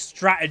 No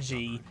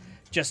strategy.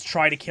 Just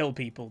try to kill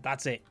people.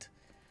 That's it.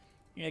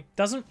 It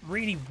doesn't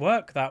really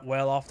work that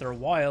well after a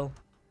while.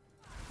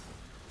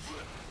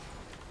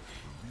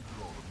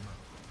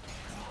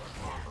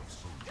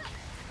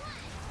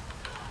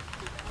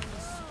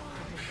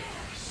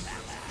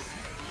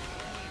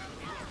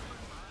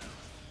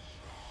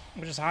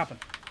 What just happened?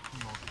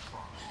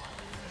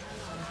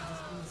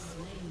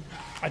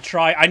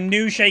 I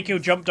knew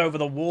Shaco jumped over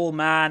the wall,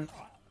 man.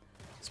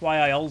 That's why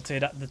I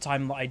ulted at the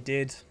time that I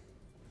did.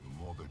 The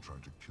more they try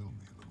to kill me,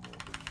 the more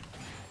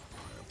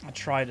they... I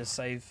tried to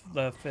save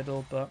the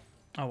fiddle, but...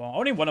 Oh well,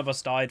 only one of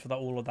us died for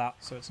all of that,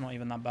 so it's not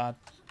even that bad.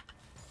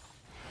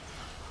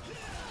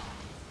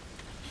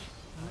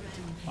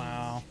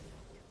 Wow.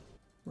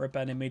 Rip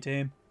enemy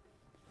team.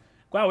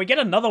 Wow, we get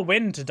another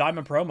win to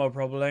Diamond Promo,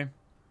 probably.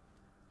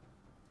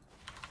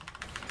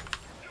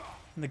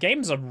 And the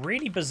games are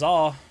really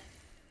bizarre.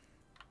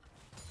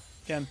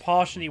 Again,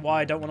 partially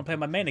why I don't want to play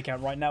my main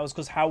account right now is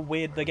because how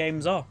weird the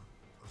games are.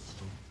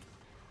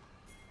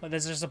 Like,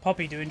 there's just a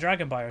Poppy doing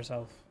Dragon by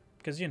herself.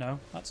 Because, you know,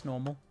 that's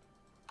normal.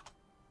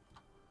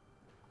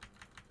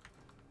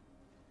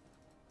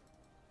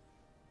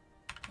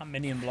 That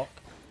minion block.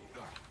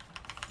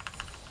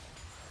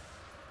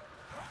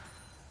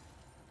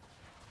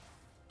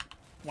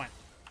 Wow.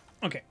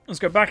 Okay, let's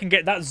go back and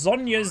get that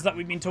Zhonya's that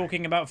we've been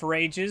talking about for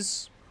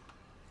ages.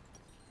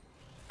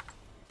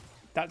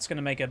 That's going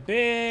to make a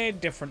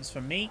big difference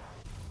for me.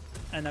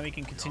 And then we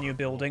can continue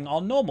building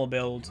our normal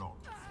build.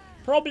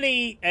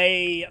 Probably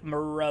a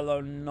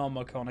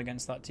Morellonomicon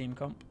against that team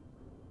comp.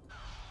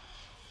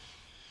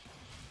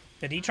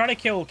 Did he try to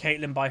kill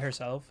Caitlyn by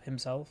himself?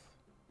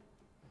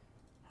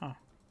 Huh.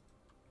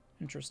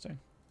 Interesting.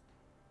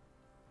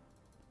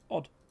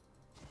 Odd.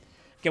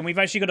 Again, we've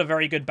actually got a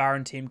very good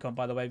Baron team comp,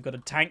 by the way. We've got a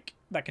tank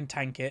that can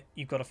tank it.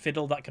 You've got a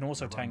Fiddle that can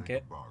also tank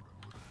it.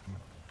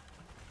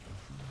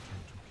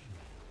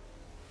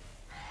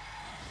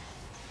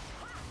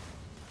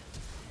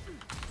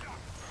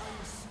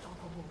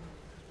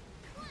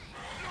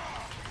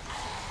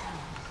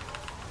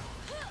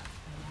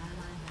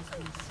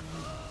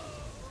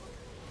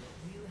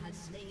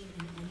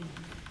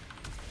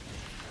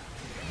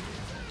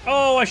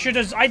 Oh, I should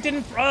have... I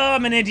didn't... Oh,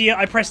 I'm an idiot.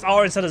 I pressed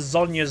R instead of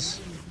Zhonya's.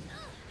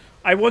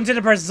 I wanted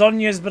to press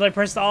Zhonya's, but I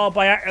pressed R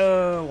by...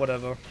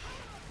 whatever.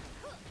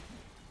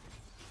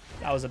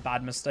 That was a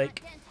bad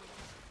mistake.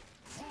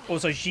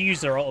 Also, she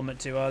used her ultimate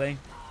too early.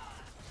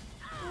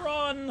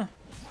 Run!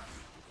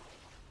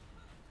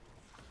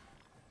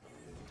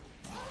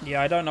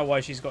 Yeah, I don't know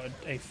why she's got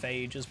a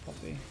Phage as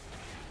Poppy.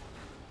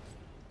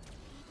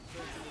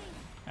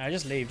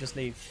 Just leave, just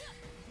leave.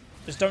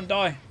 Just don't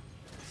die.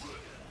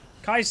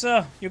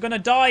 Kai'Sa, you're gonna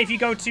die if you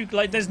go too...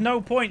 Like, there's no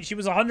point. She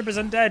was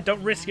 100% dead.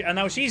 Don't risk it. And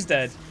now she's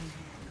dead.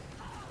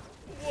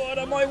 What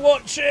am I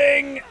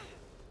watching?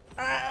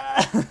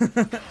 Ah!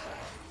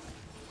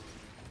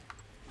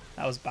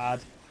 That was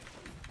bad.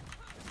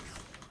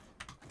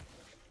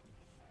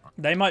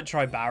 They might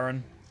try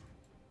Baron.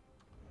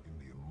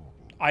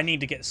 I need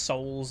to get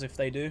souls if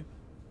they do.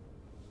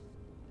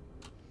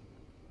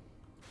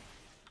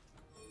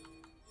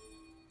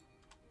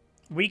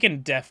 We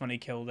can definitely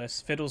kill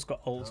this. Fiddle's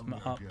got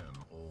ultimate up.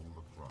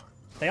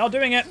 They are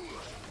doing it.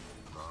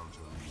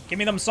 Give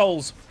me them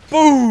souls.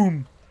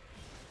 Boom!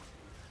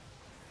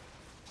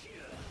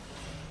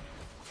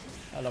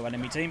 Hello,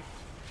 enemy team.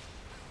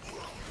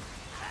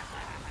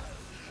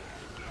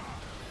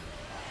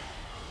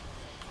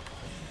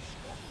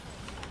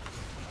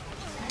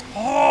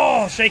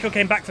 Oh, Shaco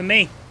came back for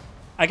me.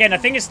 Again, I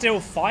think it's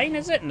still fine,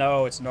 is it?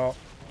 No, it's not.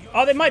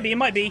 Oh, it might be, it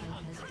might be.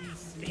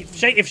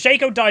 If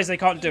Shaco dies, they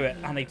can't do it.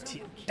 And they...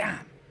 Damn.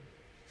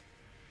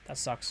 That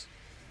sucks.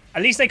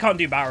 At least they can't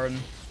do Baron.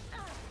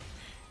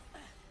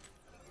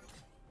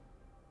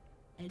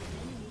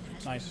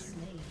 Nice.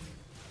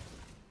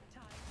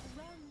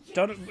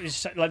 Don't...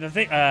 Like, the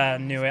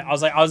thing... knew it. I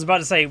was about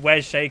to say,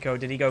 where's Shaco?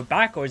 Did he go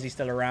back, or is he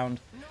still around?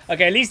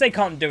 Okay, at least they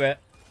can't do it.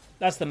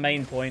 That's the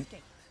main point.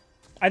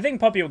 I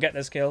think Poppy will get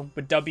this kill.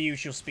 With W,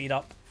 she'll speed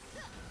up.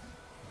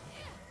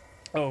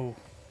 Oh.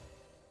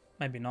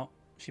 Maybe not.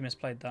 She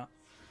misplayed that.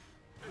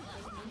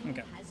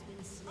 Okay.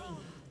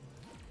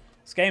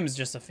 This game is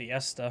just a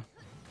fiesta.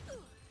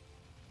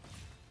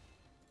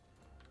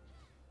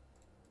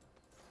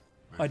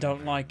 I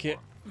don't like it.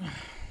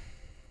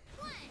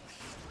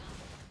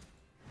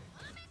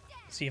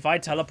 See, if I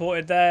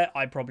teleported there,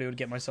 I probably would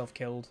get myself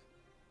killed.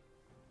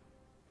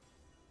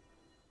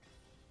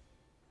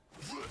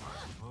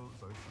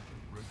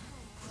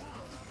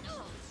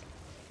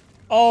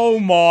 Oh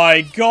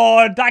my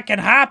god, that can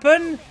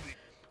happen?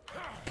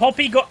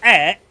 Poppy got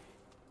air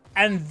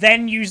and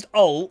then used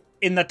ult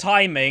in the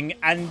timing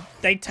and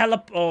they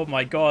oh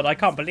my god, I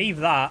can't believe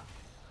that.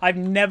 I've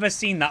never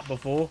seen that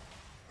before.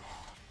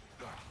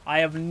 I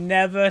have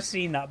never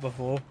seen that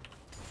before.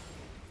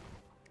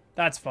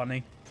 That's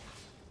funny.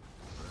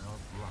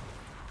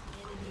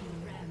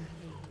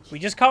 We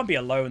just can't be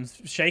alone.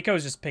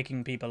 Shaco's just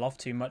picking people off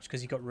too much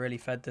because he got really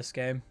fed this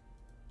game.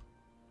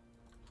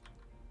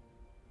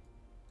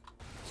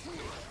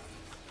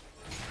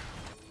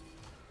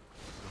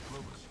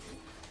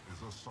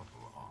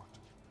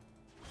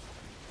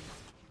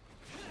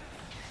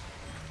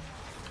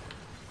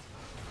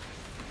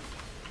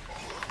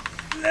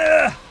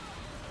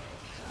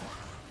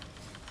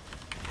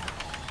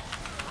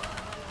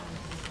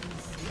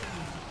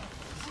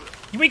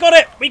 We got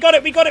it! We got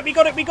it! We got it! We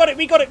got it! We got it!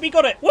 We got it! We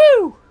got it!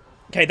 Woo!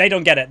 Okay, they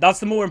don't get it. That's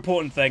the more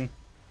important thing.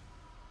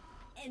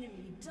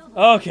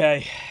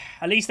 Okay.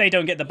 At least they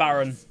don't get the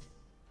Baron.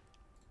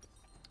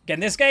 Again,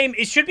 this game,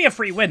 it should be a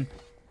free win.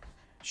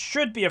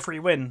 Should be a free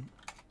win.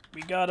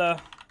 We gotta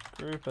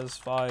group as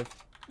 5.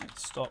 It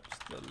stops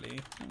the Lee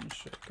and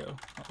Shaco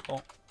a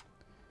lot.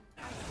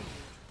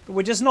 But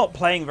we're just not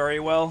playing very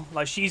well.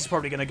 Like, she's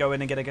probably gonna go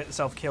in and get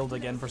herself killed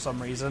again for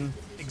some reason.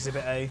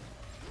 Exhibit A.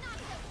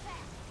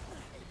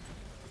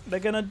 They're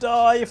gonna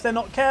die if they're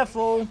not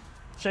careful.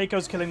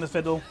 Shaco's killing the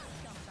Fiddle.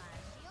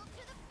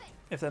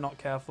 If they're not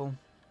careful.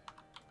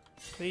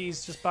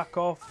 Please, just back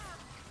off.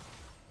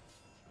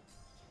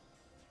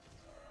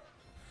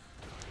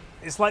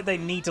 It's like they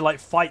need to, like,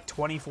 fight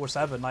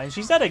 24/7. Like,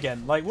 she's dead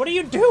again. Like, what are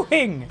you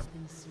doing?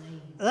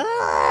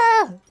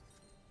 Ah!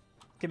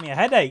 Give me a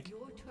headache.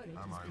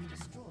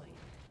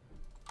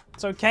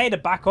 It's okay to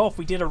back off.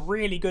 We did a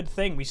really good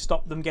thing. We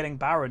stopped them getting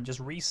Baron. Just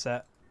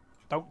reset.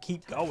 Don't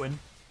keep going.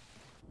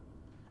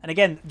 And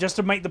again, just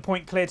to make the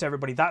point clear to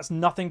everybody, that's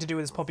nothing to do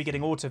with this Poppy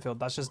getting autofilled.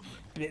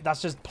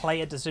 That's just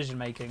player decision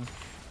making.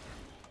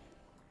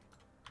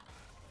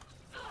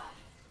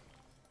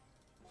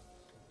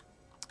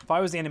 If If I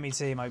was the enemy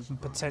team, I'd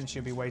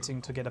potentially be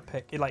waiting to get a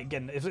pick. Like,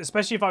 again,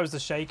 especially if I was the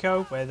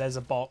Shaco, where there's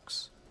a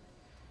box,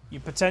 you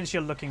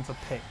potentially are looking for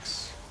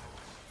picks.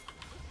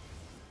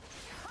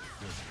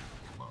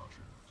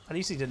 At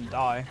least he didn't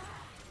die.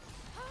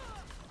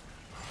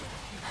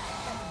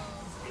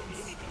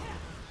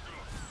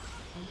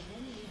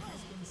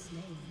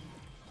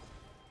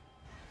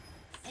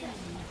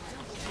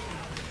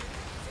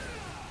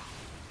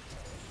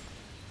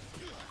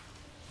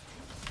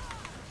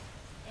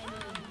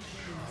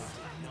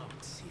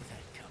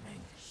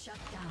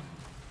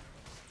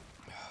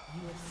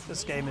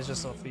 This game is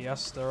just a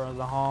fiesta and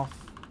a half.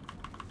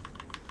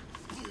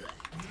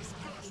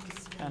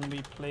 Can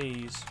we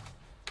please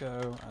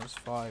go as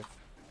 5?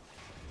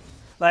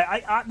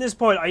 Like, at this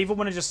point, I even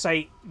want to just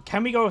say,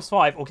 can we go as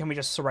 5 or can we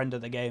just surrender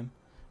the game?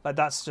 Like,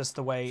 that's just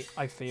the way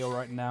I feel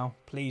right now.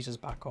 Please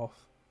just back off.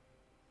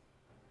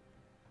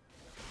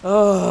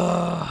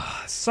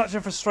 Ugh, such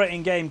a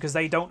frustrating game because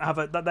they don't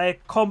have their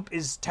comp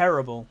is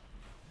terrible.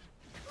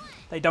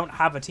 They don't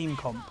have a team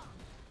comp.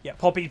 Yeah,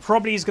 Poppy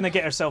probably is going to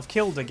get herself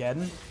killed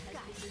again.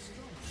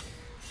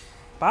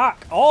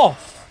 Back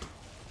off!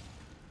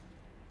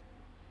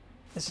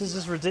 This is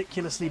just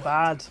ridiculously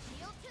bad.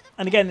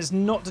 And again, it's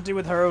not to do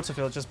with her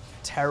autofill, it's just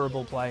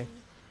terrible play.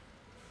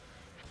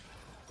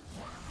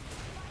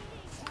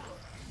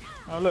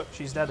 Oh look,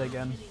 she's dead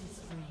again.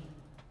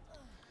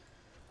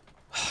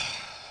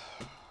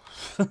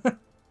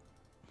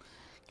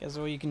 Guess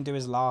all you can do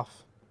is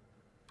laugh.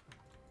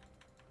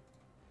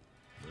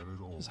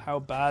 Just how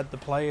bad the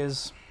play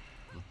is.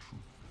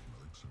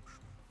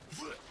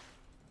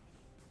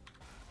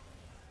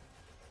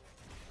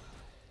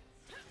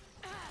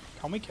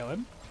 Can we kill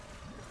him?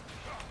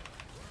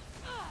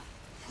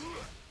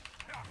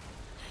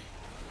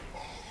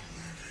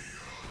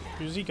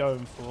 Who's he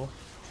going for?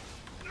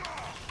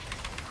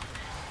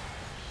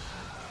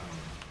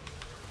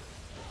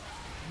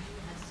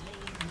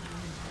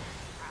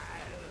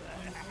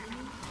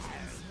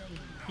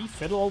 He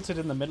fiddle ulted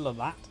in the middle of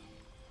that.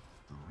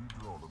 To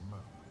redraw the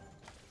map,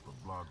 the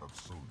blood of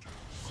soldiers.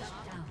 Shut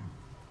down.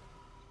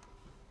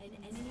 An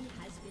enemy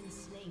has been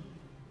slain.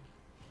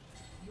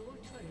 Your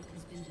turret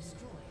has been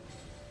destroyed.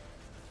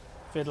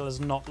 Fiddle has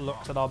not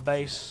looked at our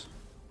base.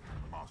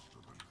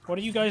 What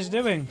are you guys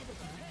doing?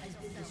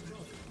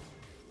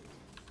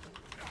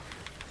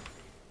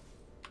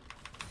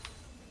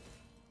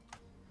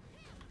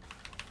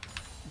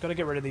 Gotta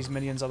get rid of these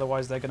minions,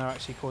 otherwise they're gonna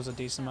actually cause a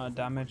decent amount of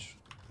damage.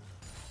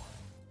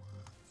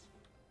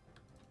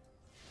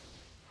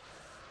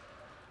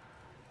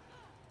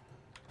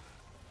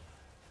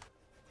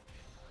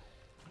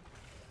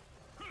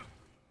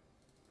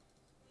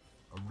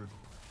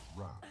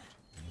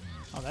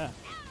 Oh, there.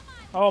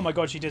 Oh my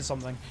god, she did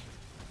something.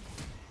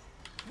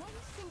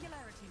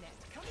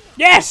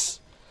 Yes!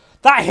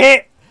 That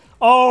hit!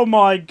 Oh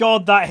my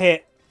god, that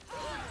hit.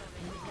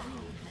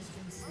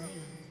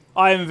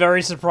 I am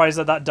very surprised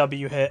that that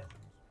W hit.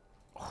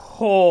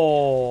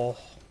 Oh.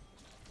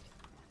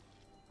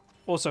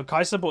 Also,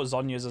 Kai'Sa bought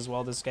Zhonya's as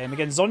well this game.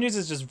 Again, Zhonya's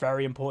is just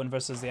very important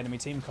versus the enemy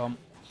team comp.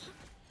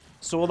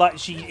 Saw that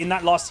she, in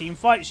that last team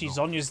fight, she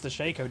Zhonya's the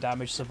Shaco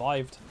damage,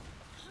 survived.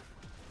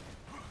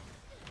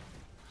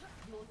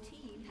 Your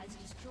team has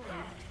destroyed a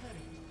turret.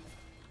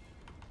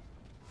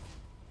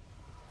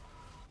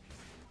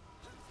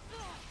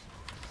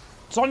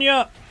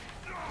 Zhonya!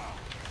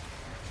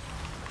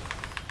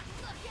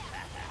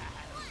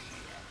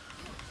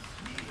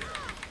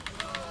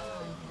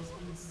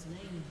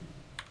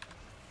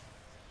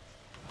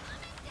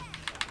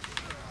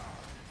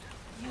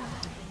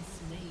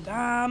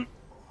 Damn.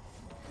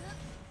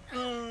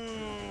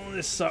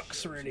 This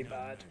sucks really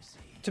bad.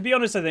 To be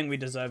honest, I think we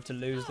deserve to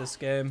lose this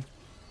game.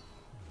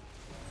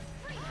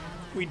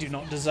 We do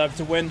not deserve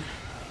to win.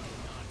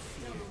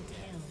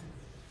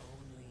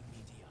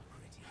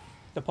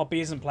 The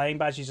Poppy isn't playing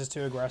bad, she's just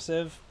too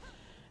aggressive.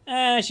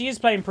 She is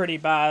playing pretty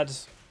bad.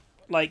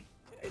 Like,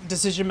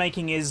 decision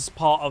making is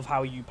part of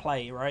how you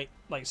play, right?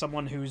 Like,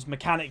 someone who's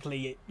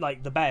mechanically,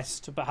 like, the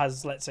best, but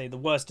has, let's say, the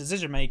worst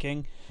decision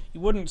making, you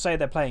wouldn't say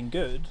they're playing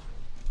good.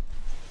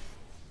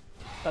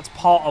 That's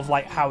part of,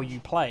 like, how you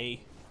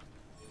play.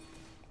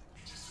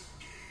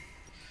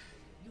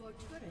 Your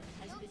turret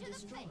has been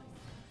destroyed.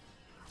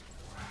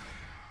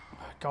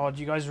 God,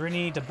 you guys really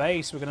need to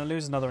base. We're going to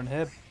lose another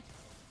inhib.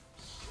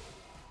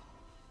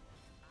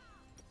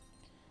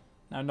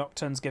 Now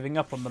Nocturne's giving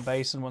up on the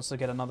base and wants to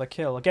get another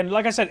kill. Again,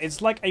 like I said,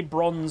 it's like a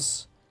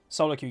bronze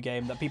solo queue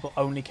game that people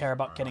only care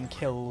about getting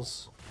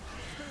kills.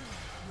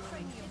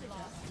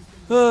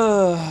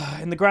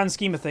 In the grand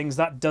scheme of things,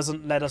 that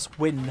doesn't let us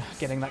win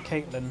getting that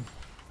Caitlyn.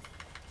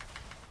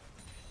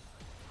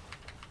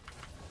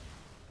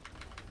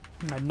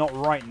 No, not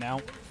right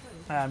now.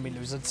 And we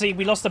lose it. See,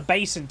 we lost the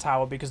base in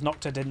tower because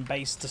Nocturne didn't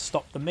base to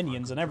stop the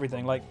minions and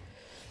everything. Like,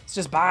 it's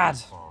just bad.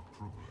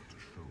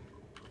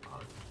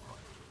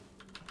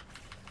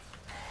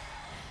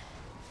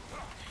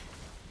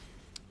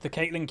 The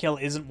Caitlyn kill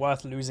isn't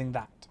worth losing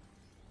that.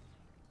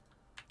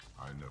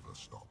 I never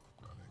stop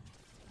running.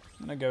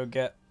 I'm gonna go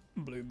get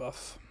blue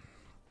buff.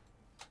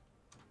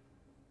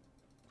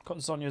 got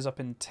Zhonya's up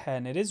in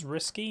 10. It is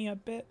risky a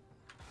bit.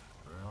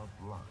 They are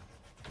black.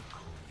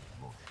 Cold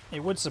blood.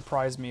 It would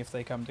surprise me if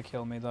they come to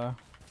kill me, though.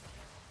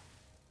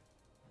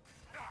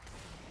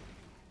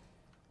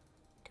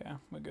 Okay,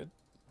 we're good.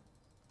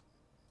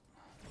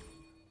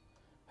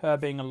 Her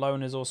being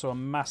alone is also a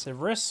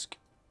massive risk.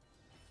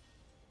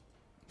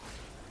 An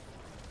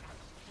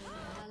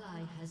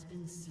ally has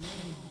been slain.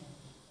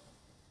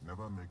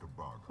 Never make a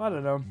bargain. I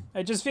don't know.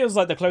 It just feels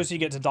like the closer you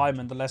get to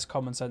Diamond, the less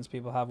common sense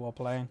people have while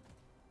playing.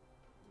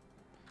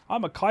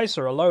 I'm a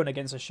Kai'Sa alone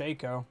against a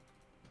Shaco,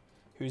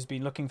 who's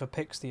been looking for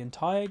picks the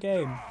entire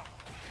game.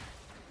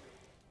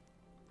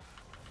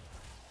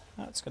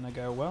 That's gonna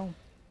go well.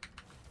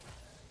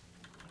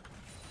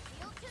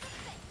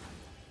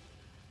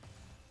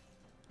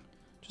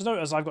 Just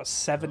notice I've got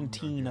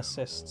 17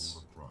 assists.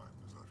 All the crimes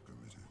I've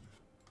committed.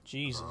 I'll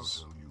Jesus.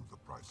 tell you the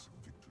price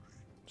of victory.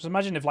 Just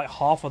imagine if like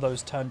half of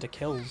those turned to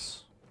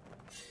kills.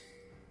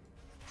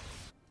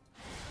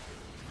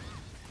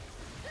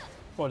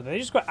 What, they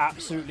just got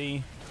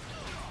absolutely...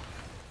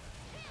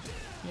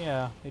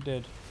 Yeah, they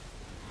did.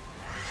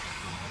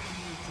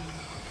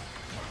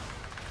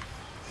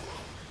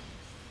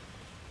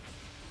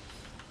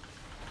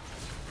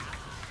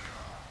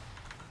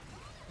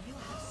 You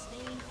have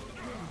slain an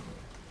enemy.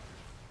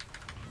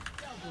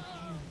 Double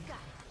kill.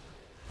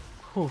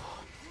 Whew.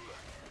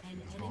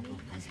 An enemy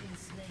has been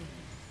slain.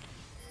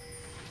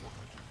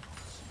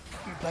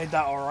 You played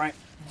that alright.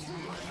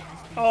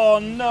 Oh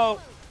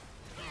no!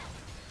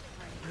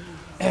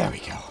 There we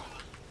go.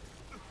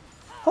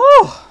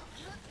 Whew.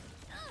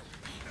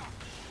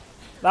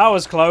 That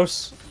was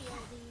close.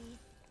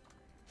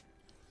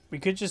 We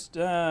could just do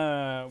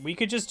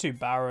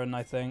Baron,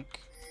 I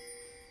think.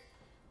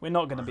 We're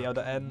not gonna be able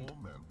to end. More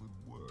men with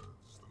words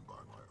than by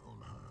my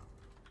own hand.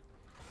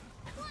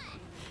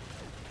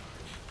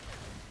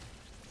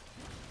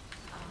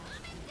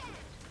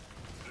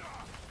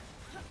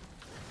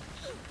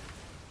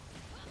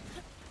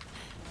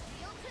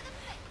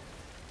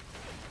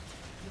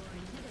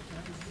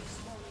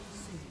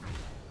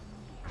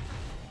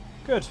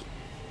 Good.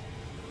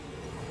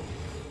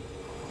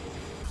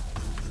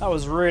 That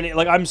was really,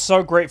 like, I'm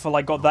so grateful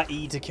I got that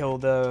E to kill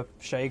the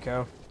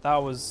Shaco. That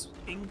was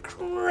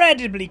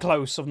incredibly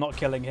close of not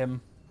killing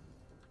him.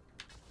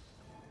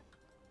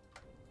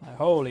 Like,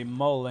 holy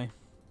moly.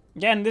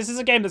 Again, this is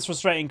a game that's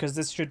frustrating because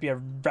this should be a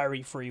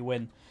very free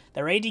win.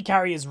 Their AD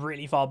carry is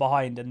really far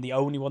behind and the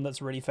only one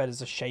that's really fed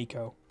is a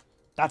Shaco.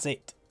 That's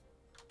it.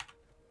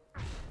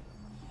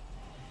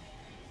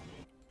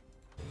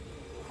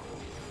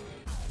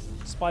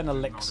 Spine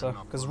Elixir,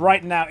 because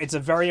right now it's a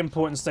very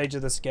important stage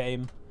of this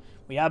game.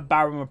 We have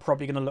Baron, we're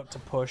probably going to look to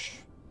push.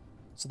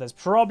 So there's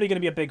probably going to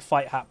be a big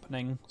fight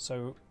happening,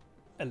 so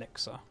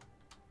Elixir.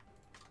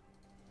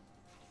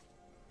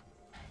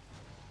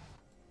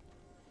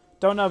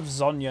 Don't have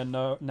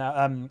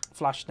Zhonya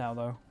Flash now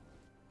though,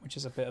 which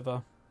is a bit of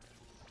a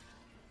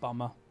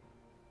bummer.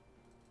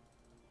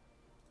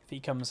 If he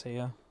comes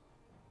here.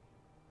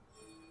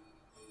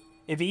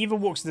 If he either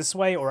walks this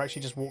way or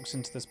actually just walks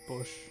into this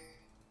bush.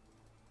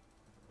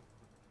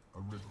 A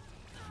riddle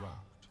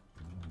wrapped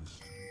in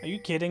mystery, Are you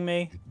kidding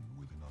me? hidden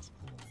within us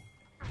all.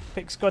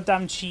 Picks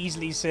goddamn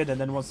Cheesely Sid and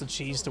then wants the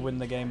cheese to win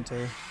the game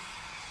too.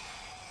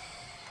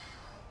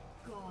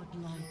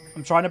 Godlike.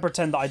 I'm trying to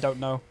pretend that I don't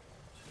know.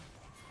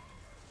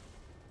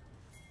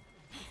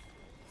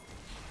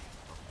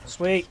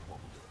 Sweet.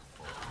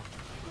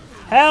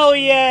 Hell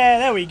yeah!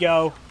 There we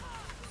go.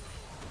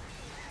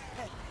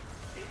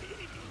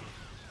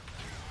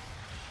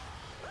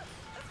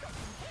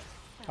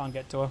 Can't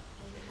get to her. Ally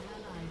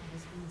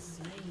has been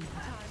slain.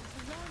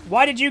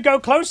 Why did you go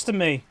close to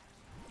me?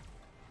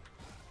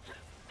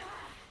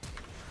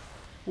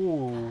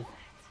 Ooh.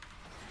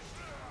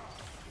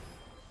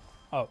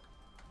 Oh.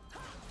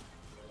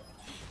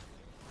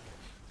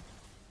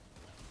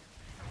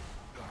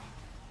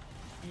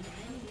 An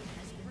enemy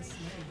has been slain.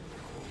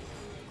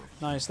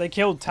 Nice. They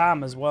killed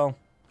Tam as well.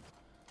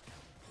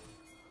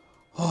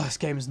 Oh, this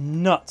game is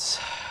nuts.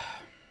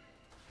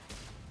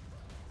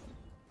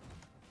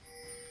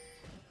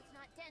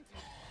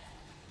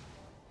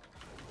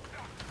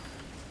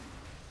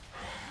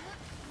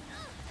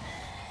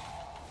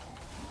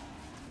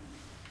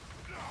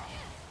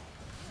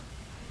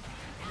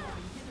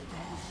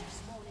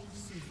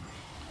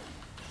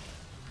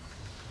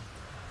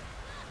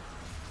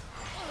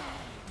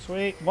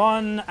 Sweet.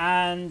 1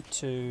 and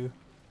 2.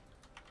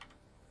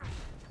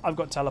 I've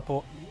got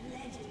teleport.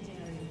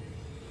 Legendary.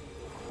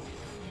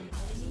 An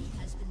enemy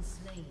has been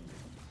slain.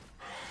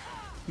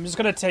 I'm just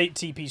going to take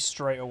TP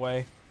straight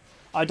away.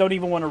 I don't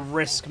even want to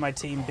risk my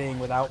team being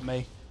without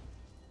me.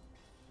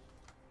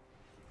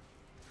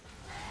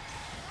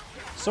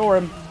 Saw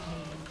him.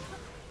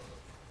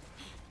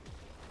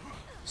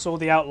 Saw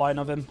the outline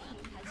of him.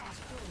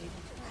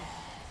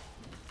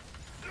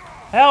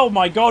 Hell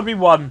my god, we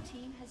won.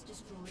 Team has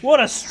destroyed. What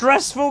a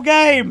stressful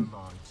game.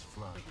 Lights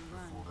flash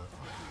before their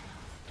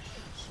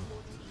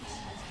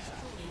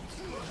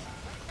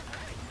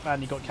eyes.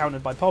 And he got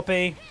countered by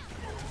Poppy.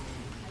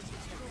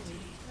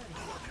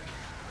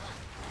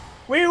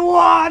 We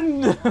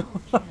won!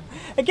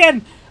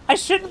 Again, I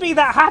shouldn't be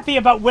that happy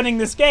about winning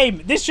this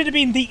game. This should have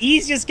been the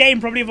easiest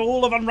game probably of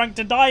all of Unranked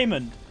to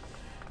Diamond.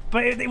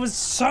 But it was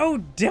so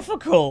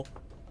difficult.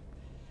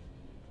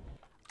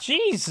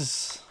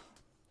 Jesus.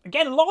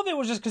 Again, a lot of it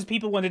was just because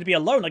people wanted to be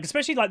alone. Like,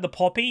 especially, like, the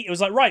Poppy. It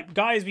was like, right,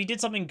 guys, we did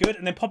something good.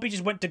 And then Poppy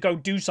just went to go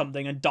do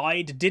something and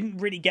died. Didn't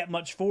really get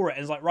much for it.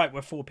 And it's like, right,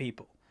 we're 4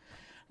 people.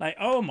 Like,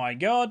 oh my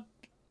god.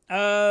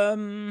 I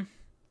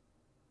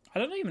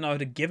don't even know who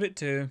to give it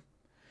to.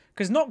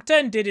 Because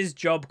Nocturne did his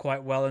job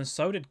quite well. And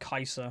so did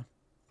Kai'Sa.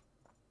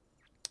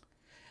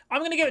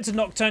 I'm going to give it to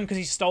Nocturne because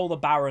he stole the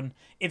Baron.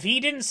 If he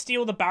didn't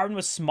steal the Baron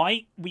with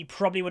Smite, we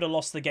probably would have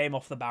lost the game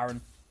off the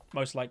Baron.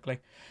 Most likely.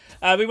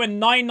 We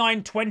went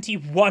 9-9,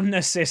 21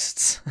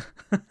 assists.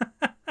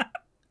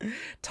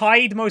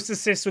 Tied most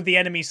assists with the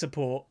enemy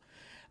support.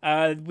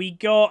 We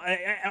got...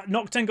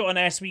 Nocturne got an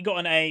S, we got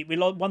an A. We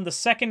won the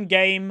second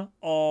game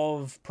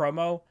of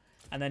promo.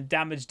 And then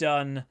damage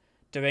done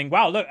doing...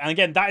 Wow, look. And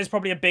again, that is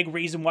probably a big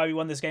reason why we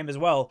won this game as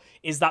well.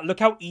 Is that look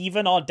how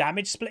even our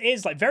damage split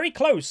is. Like, very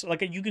close.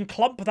 Like, you can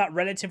clump that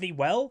relatively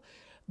well.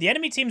 The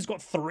enemy team's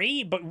got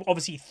 3, but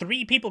obviously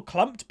 3 people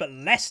clumped, but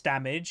less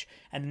damage.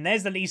 And then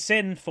there's the Lee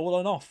Sin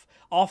falling off.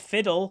 Our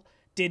Fiddle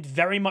did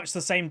very much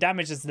the same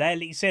damage as their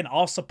Lee Sin,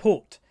 our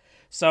support.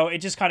 So it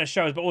just kind of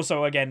shows. But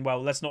also, again,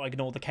 well, let's not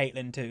ignore the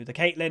Caitlyn too. The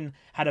Caitlyn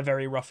had a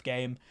very rough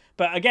game.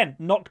 But again,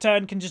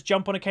 Nocturne can just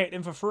jump on a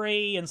Caitlyn for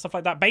free and stuff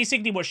like that.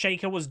 Basically, what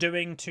Shaker was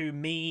doing to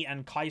me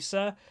and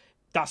Kai'Sa,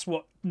 that's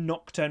what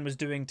Nocturne was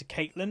doing to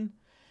Caitlyn.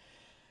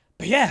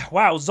 But yeah,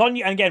 wow,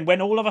 Zhonya, and again,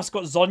 when all of us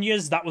got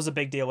Zhonya's, that was a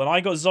big deal. When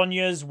I got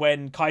Zhonya's,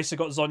 when Kai'Sa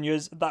got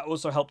Zhonya's, that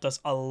also helped us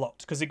a lot.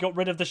 Because it got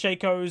rid of the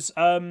Shaco's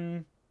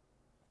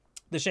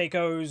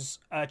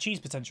cheese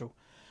potential.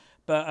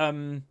 But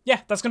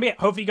yeah, that's going to be it.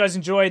 Hopefully you guys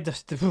enjoyed.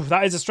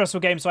 That is a stressful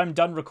game, so I'm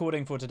done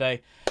recording for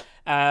today.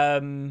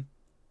 That'll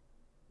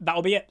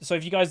be it. So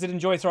if you guys did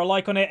enjoy, throw a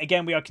like on it.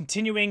 Again, we are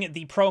continuing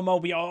the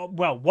promo. We are,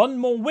 well, one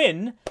more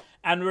win.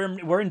 And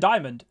we're in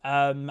Diamond,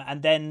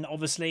 and then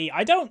obviously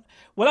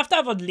we'll have to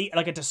have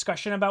a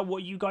discussion about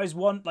what you guys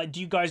want. Like, do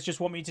you guys just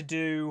want me to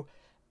do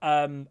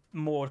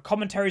more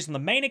commentaries on the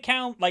main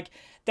account? Like,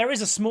 there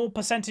is a small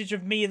percentage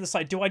of me that's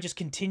like, do I just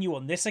continue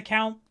on this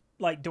account?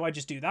 Like, do I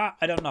just do that?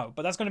 I don't know,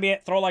 but that's gonna be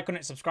it. Throw a like on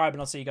it, subscribe,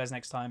 and I'll see you guys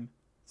next time.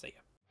 See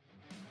ya.